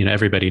 And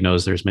everybody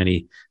knows there's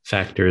many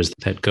factors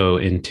that go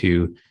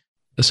into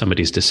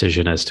somebody's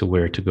decision as to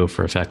where to go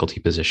for a faculty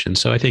position.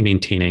 So I think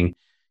maintaining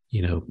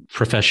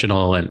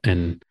professional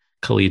and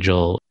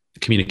collegial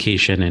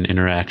communication and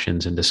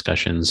interactions and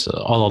discussions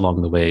all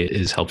along the way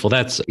is helpful.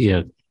 That's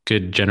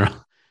good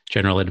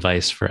general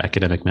advice for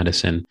academic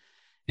medicine.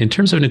 In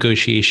terms of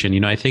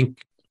negotiation, I think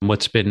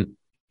what's been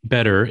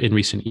better in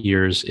recent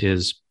years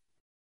is,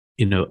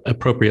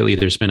 appropriately,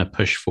 there's been a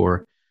push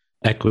for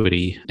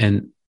equity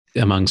and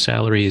among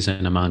salaries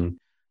and among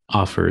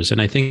offers.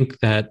 And I think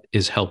that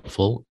is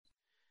helpful,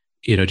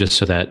 just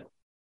so that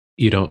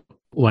you don't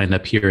wind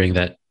up hearing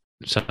that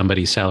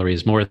somebody's salary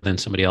is more than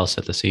somebody else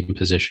at the same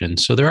position.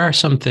 So there are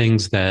some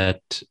things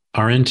that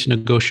aren't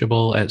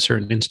negotiable at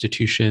certain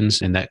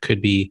institutions, and that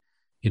could be,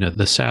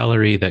 the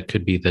salary, that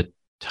could be the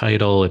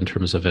title in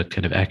terms of a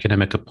kind of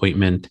academic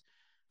appointment.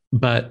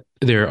 But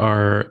there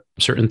are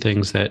certain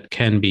things that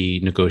can be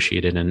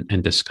negotiated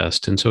and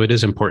discussed. And so it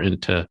is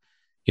important to,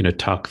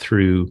 talk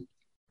through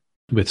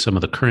with some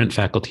of the current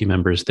faculty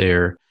members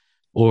there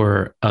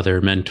or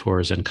other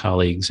mentors and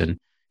colleagues, and,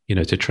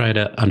 to try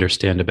to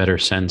understand a better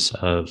sense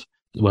of,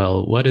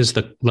 well, what is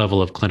the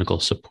level of clinical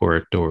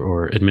support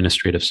or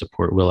administrative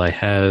support? Will I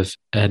have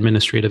an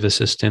administrative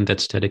assistant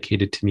that's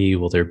dedicated to me?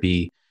 Will there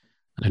be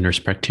a nurse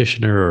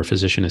practitioner or a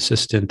physician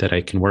assistant that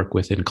I can work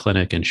with in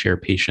clinic and share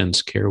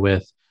patients' care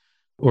with,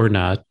 or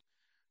not?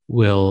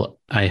 Will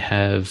I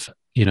have,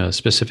 a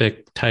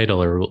specific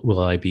title, or will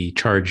I be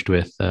charged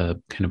with a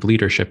kind of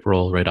leadership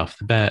role right off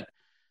the bat?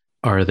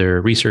 Are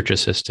there research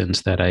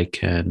assistants that I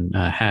can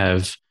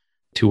have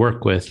to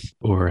work with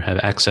or have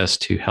access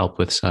to help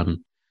with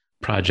some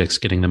projects,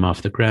 getting them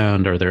off the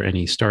ground? Are there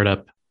any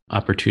startup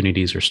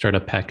opportunities or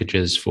startup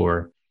packages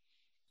for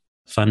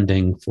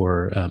funding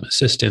for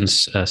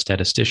assistants,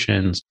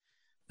 statisticians,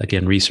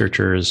 again,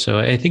 researchers? So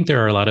I think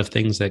there are a lot of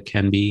things that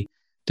can be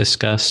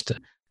discussed.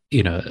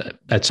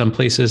 At some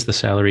places, the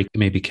salary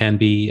maybe can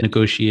be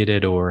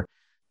negotiated, or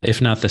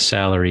if not the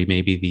salary,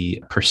 maybe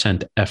the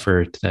percent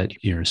effort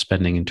that you're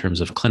spending in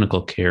terms of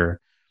clinical care,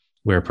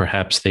 where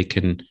perhaps they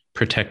can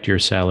protect your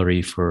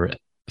salary for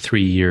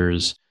 3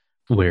 years,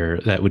 where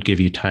that would give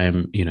you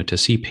time, to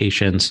see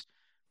patients,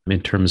 in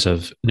terms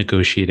of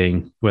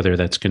negotiating whether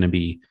that's going to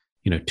be,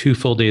 2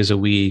 full days a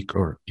week,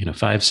 or,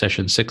 5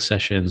 sessions, 6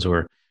 sessions,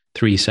 or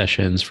 3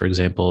 sessions, for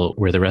example,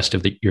 where the rest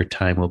of your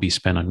time will be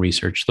spent on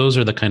research. Those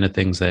are the kind of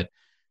things that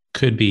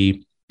could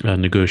be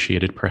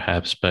negotiated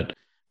perhaps, but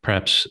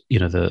perhaps,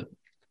 the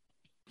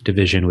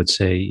division would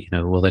say,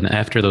 well, then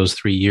after those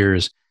 3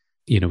 years,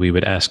 we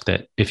would ask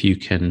that if you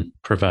can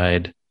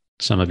provide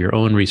some of your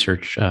own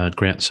research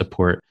grant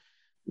support,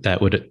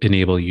 that would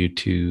enable you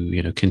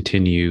to,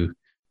 continue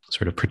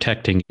sort of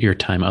protecting your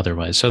time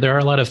otherwise. So there are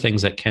a lot of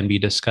things that can be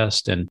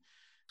discussed. And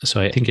so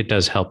I think it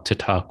does help to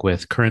talk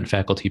with current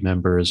faculty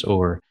members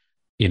or,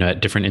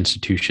 at different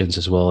institutions,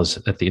 as well as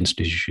at the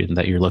institution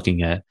that you're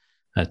looking at,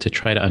 to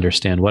try to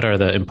understand what are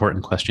the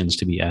important questions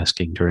to be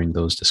asking during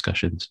those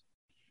discussions.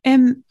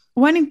 And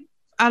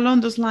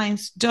along those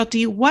lines,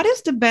 Jyoti, what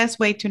is the best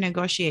way to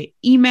negotiate?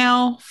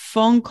 Email,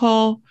 phone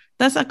call?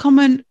 That's a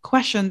common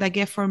question that I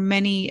get for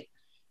many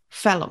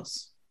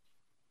fellows.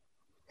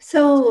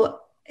 So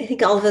I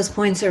think all of those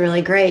points are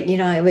really great.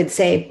 I would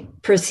say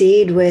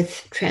proceed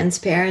with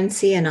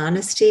transparency and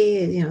honesty.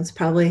 It's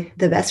probably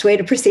the best way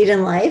to proceed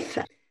in life,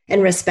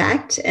 and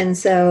respect. And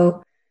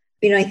so,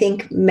 I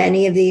think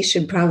many of these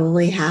should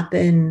probably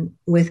happen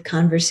with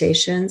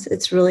conversations.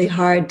 It's really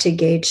hard to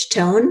gauge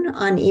tone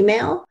on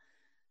email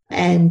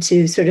and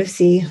to sort of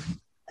see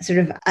sort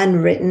of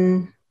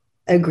unwritten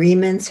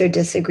agreements or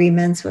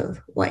disagreements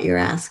with what you're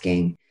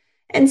asking.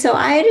 And so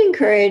I'd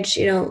encourage,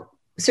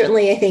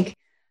 certainly I think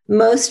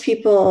most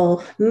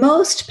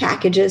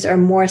packages are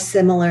more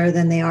similar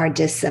than they are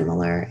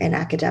dissimilar in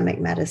academic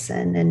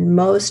medicine. And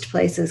most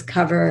places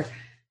cover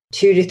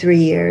 2 to 3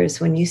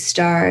 years. When you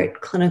start,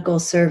 clinical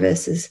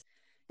service is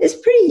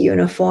pretty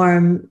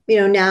uniform.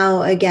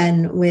 Now,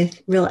 again,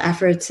 with real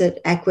efforts at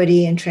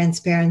equity and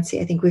transparency,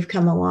 I think we've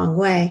come a long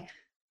way.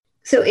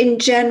 So in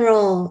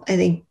general, I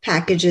think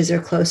packages are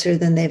closer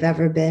than they've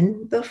ever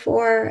been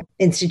before.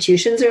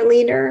 Institutions are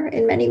leaner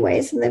in many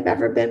ways than they've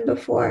ever been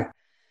before.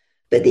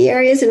 But the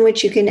areas in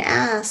which you can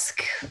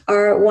ask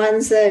are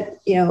ones that,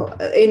 the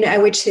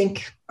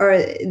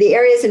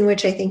areas in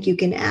which I think you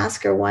can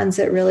ask are ones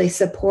that really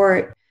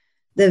support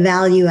the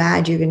value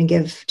add you're going to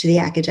give to the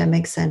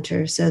academic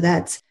center. So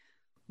that's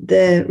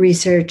the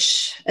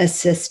research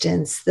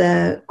assistance,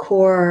 the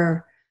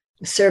core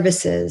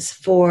services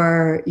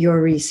for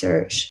your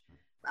research.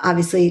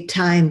 obviously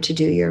time to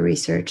do your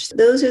research.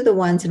 Those are the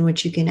ones in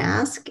which you can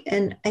ask.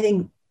 And I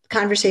think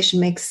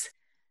conversation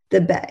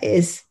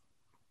is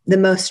the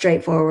most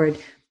straightforward.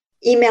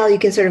 Email, you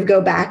can sort of go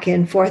back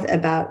and forth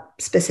about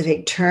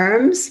specific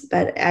terms,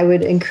 but I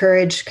would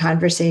encourage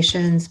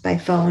conversations by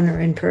phone or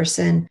in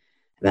person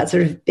about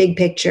sort of big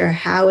picture.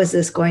 How is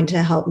this going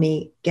to help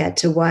me get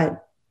to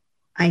what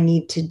I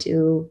need to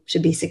do to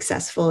be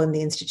successful in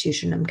the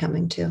institution I'm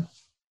coming to?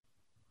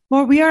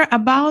 Well, we are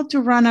about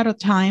to run out of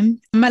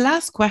time. My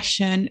last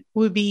question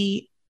would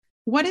be,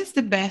 what is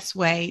the best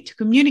way to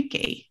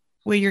communicate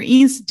with your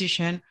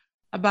institution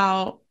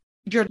about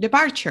your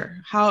departure?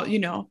 How,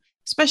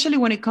 especially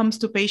when it comes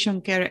to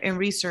patient care and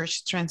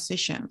research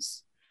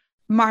transitions.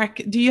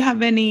 Mark, do you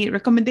have any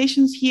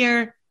recommendations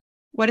here?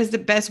 What is the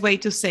best way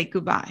to say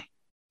goodbye?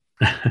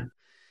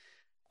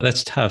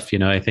 That's tough.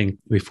 I think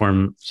we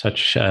form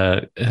such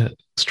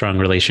strong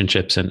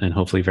relationships and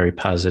hopefully very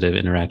positive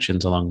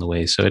interactions along the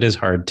way. So it is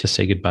hard to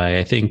say goodbye.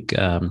 I think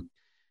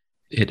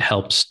it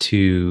helps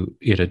to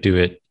do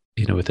it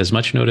with as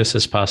much notice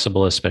as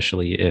possible,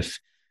 especially if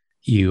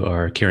you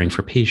are caring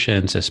for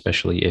patients,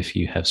 especially if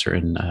you have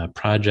certain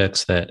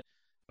projects that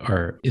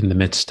are in the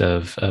midst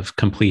of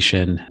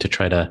completion, to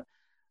try to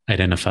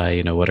identify,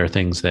 what are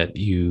things that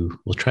you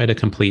will try to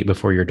complete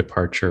before your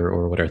departure,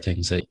 or what are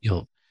things that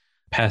you'll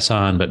pass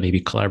on, but maybe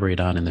collaborate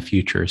on in the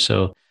future.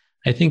 So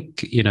I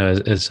think,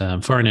 as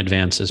far in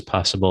advance as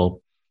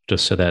possible,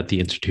 just so that the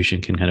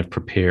institution can kind of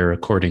prepare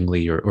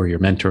accordingly, or your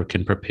mentor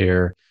can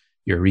prepare,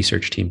 your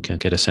research team can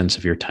get a sense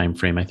of your time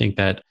frame. I think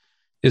that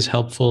is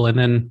helpful. And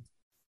then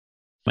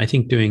I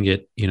think doing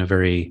it,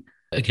 very,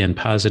 again,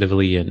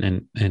 positively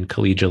and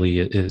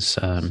collegially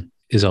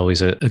is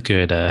always a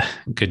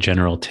good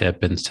general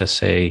tip. And to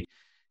say,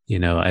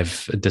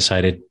 I've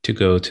decided to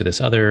go to this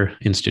other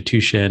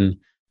institution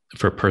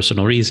for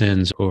personal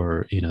reasons,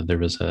 or, there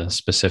was a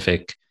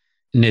specific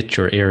niche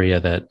or area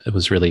that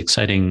was really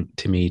exciting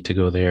to me to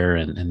go there.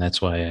 And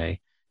that's why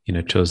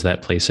I, chose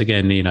that place.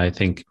 Again, I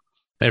think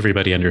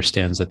everybody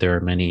understands that there are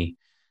many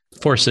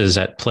forces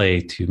at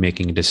play to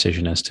making a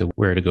decision as to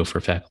where to go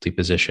for faculty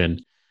position.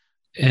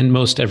 And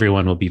most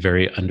everyone will be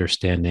very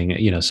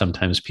understanding.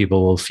 Sometimes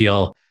people will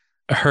feel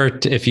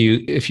hurt if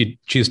you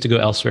choose to go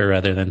elsewhere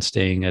rather than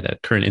staying at a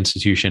current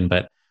institution.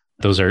 But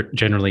those are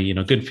generally,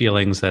 good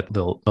feelings that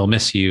they'll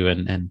miss you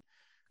and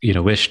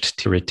wished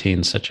to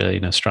retain such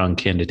a strong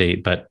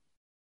candidate. But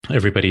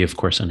everybody, of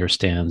course,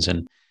 understands.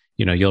 And,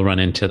 you'll run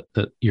into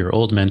your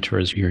old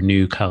mentors, your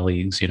new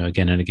colleagues,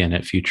 again and again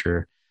at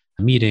future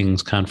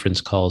meetings,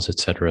 conference calls, et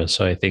cetera.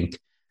 So I think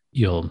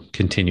you'll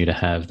continue to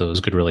have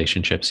those good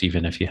relationships,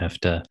 even if you have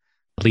to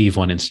leave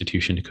one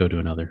institution to go to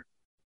another.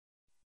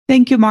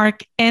 Thank you,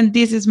 Mark. And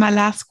this is my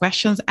last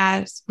question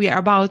as we are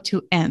about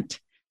to end.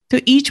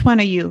 To each one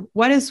of you,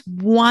 what is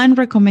one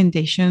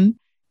recommendation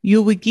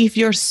you would give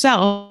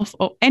yourself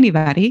or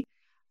anybody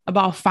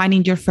about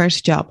finding your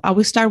first job? I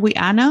will start with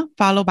Anna,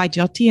 followed by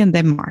Jyoti, and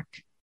then Mark.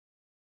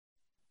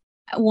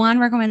 One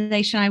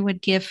recommendation I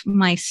would give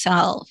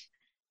myself,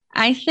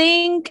 I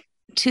think,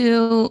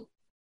 to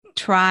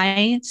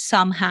try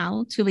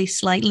somehow to be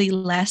slightly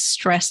less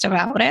stressed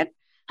about it.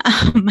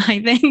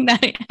 I think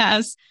that it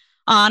has,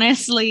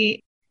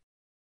 honestly,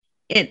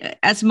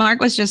 as Mark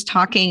was just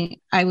talking,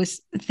 I was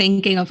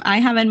thinking of, I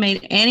haven't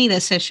made any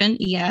decision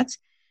yet.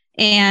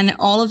 And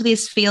all of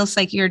this feels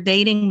like you're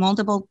dating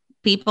multiple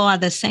people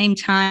at the same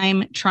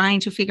time,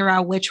 trying to figure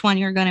out which one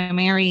you're going to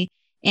marry,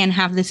 and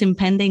have this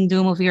impending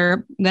doom of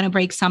you're going to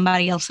break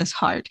somebody else's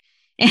heart.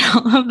 And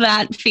all of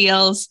that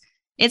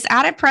it's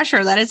added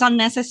pressure that is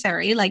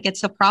unnecessary. Like,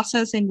 it's a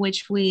process in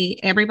which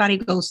everybody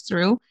goes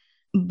through,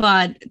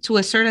 but to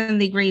a certain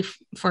degree,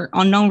 for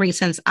unknown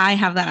reasons, I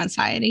have that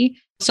anxiety.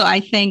 So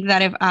I think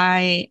that if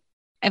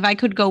I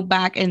could go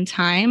back in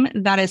time,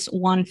 that is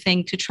one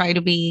thing to try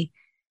to be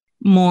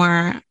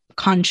more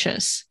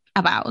conscious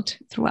about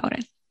throughout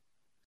it.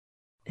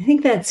 I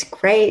think that's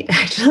great.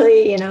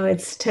 Actually,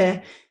 it's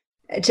to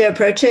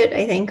approach it,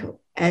 I think,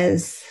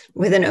 as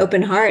with an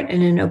open heart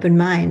and an open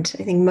mind.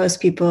 I think most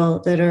people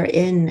that are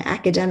in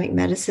academic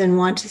medicine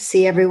want to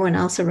see everyone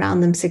else around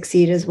them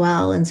succeed as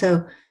well. And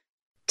so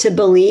to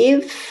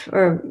believe,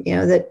 or,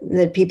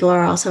 that people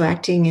are also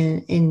acting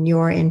in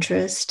your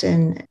interest,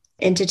 and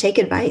to take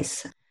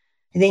advice.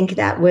 I think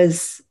I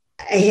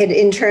had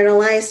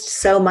internalized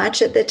so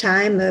much at the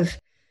time of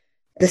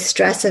the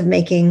stress of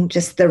making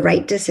just the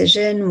right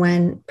decision,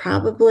 when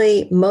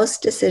probably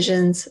most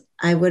decisions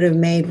I would have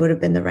made would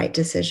have been the right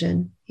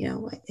decision.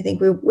 I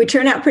think we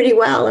turn out pretty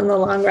well in the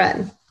long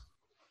run.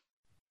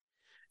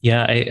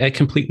 Yeah, I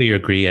completely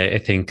agree. I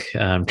think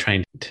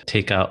trying to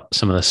take out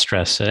some of the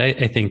stress, I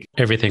think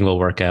everything will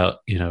work out,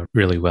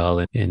 really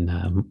well in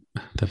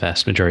the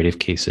vast majority of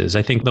cases.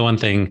 I think the one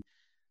thing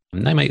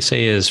I might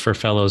say is for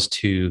fellows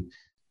to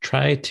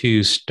try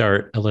to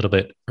start a little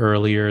bit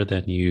earlier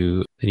than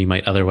you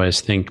might otherwise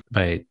think,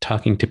 by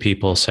talking to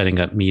people, setting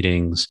up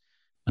meetings,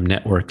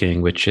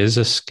 networking, which is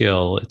a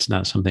skill. It's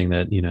not something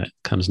that,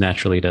 comes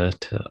naturally to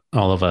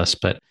all of us,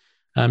 but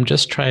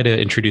just try to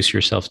introduce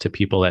yourself to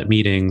people at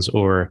meetings,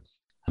 or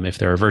If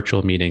there are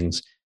virtual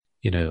meetings,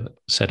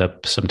 set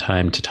up some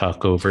time to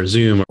talk over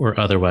Zoom or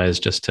otherwise,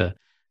 just to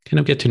kind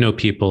of get to know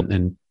people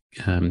and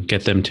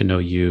get them to know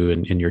you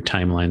and your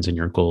timelines and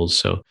your goals.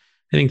 So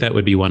I think that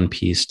would be one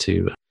piece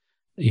to,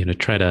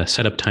 try to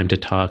set up time to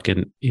talk.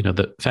 And,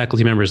 the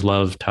faculty members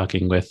love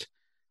talking with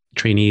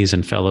trainees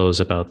and fellows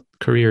about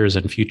careers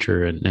and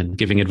future and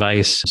giving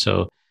advice.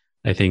 So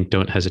I think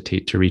don't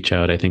hesitate to reach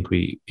out. I think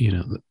we,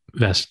 the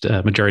vast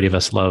majority of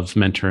us love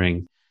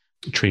mentoring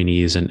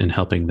trainees and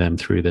helping them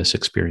through this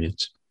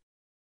experience.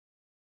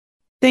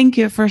 Thank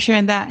you for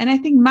sharing that. And I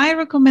think my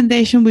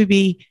recommendation would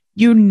be,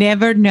 you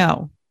never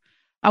know.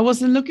 I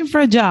wasn't looking for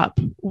a job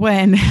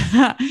when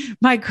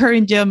my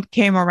current job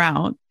came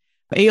around.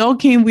 It all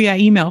came via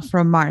email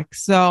from Mark.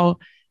 So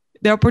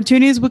the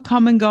opportunities would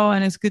come and go,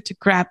 and it's good to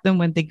grab them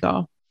when they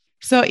go.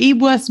 So it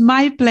was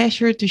my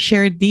pleasure to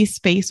share this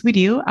space with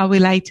you. I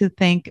would like to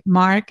thank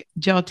Mark,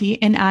 Jyoti,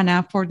 and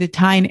Anna for the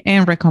time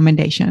and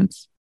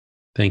recommendations.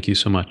 Thank you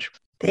so much.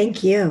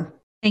 Thank you.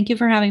 Thank you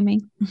for having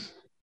me.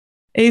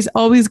 It is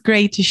always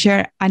great to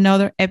share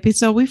another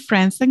episode with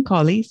friends and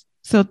colleagues.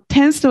 So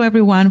thanks to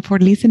everyone for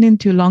listening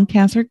to Lung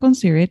Cancer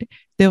Considered,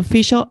 the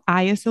official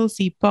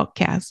ISLC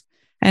podcast.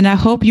 And I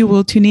hope you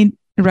will tune in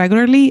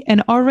regularly,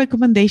 and our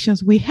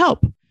recommendations will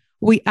help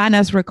with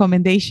Anna's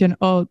recommendation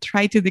of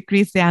try to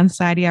decrease the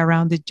anxiety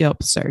around the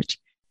job search.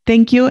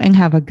 Thank you and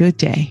have a good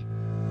day.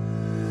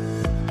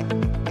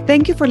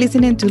 Thank you for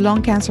listening to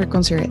Lung Cancer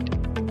Considered.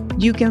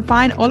 You can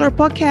find all our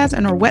podcasts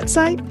on our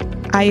website,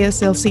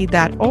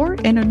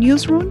 ISLC.org, and our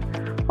newsroom,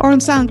 or on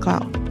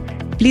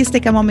SoundCloud. Please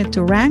take a moment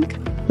to rank,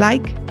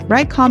 like,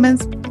 write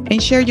comments,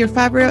 and share your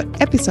favorite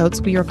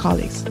episodes with your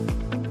colleagues.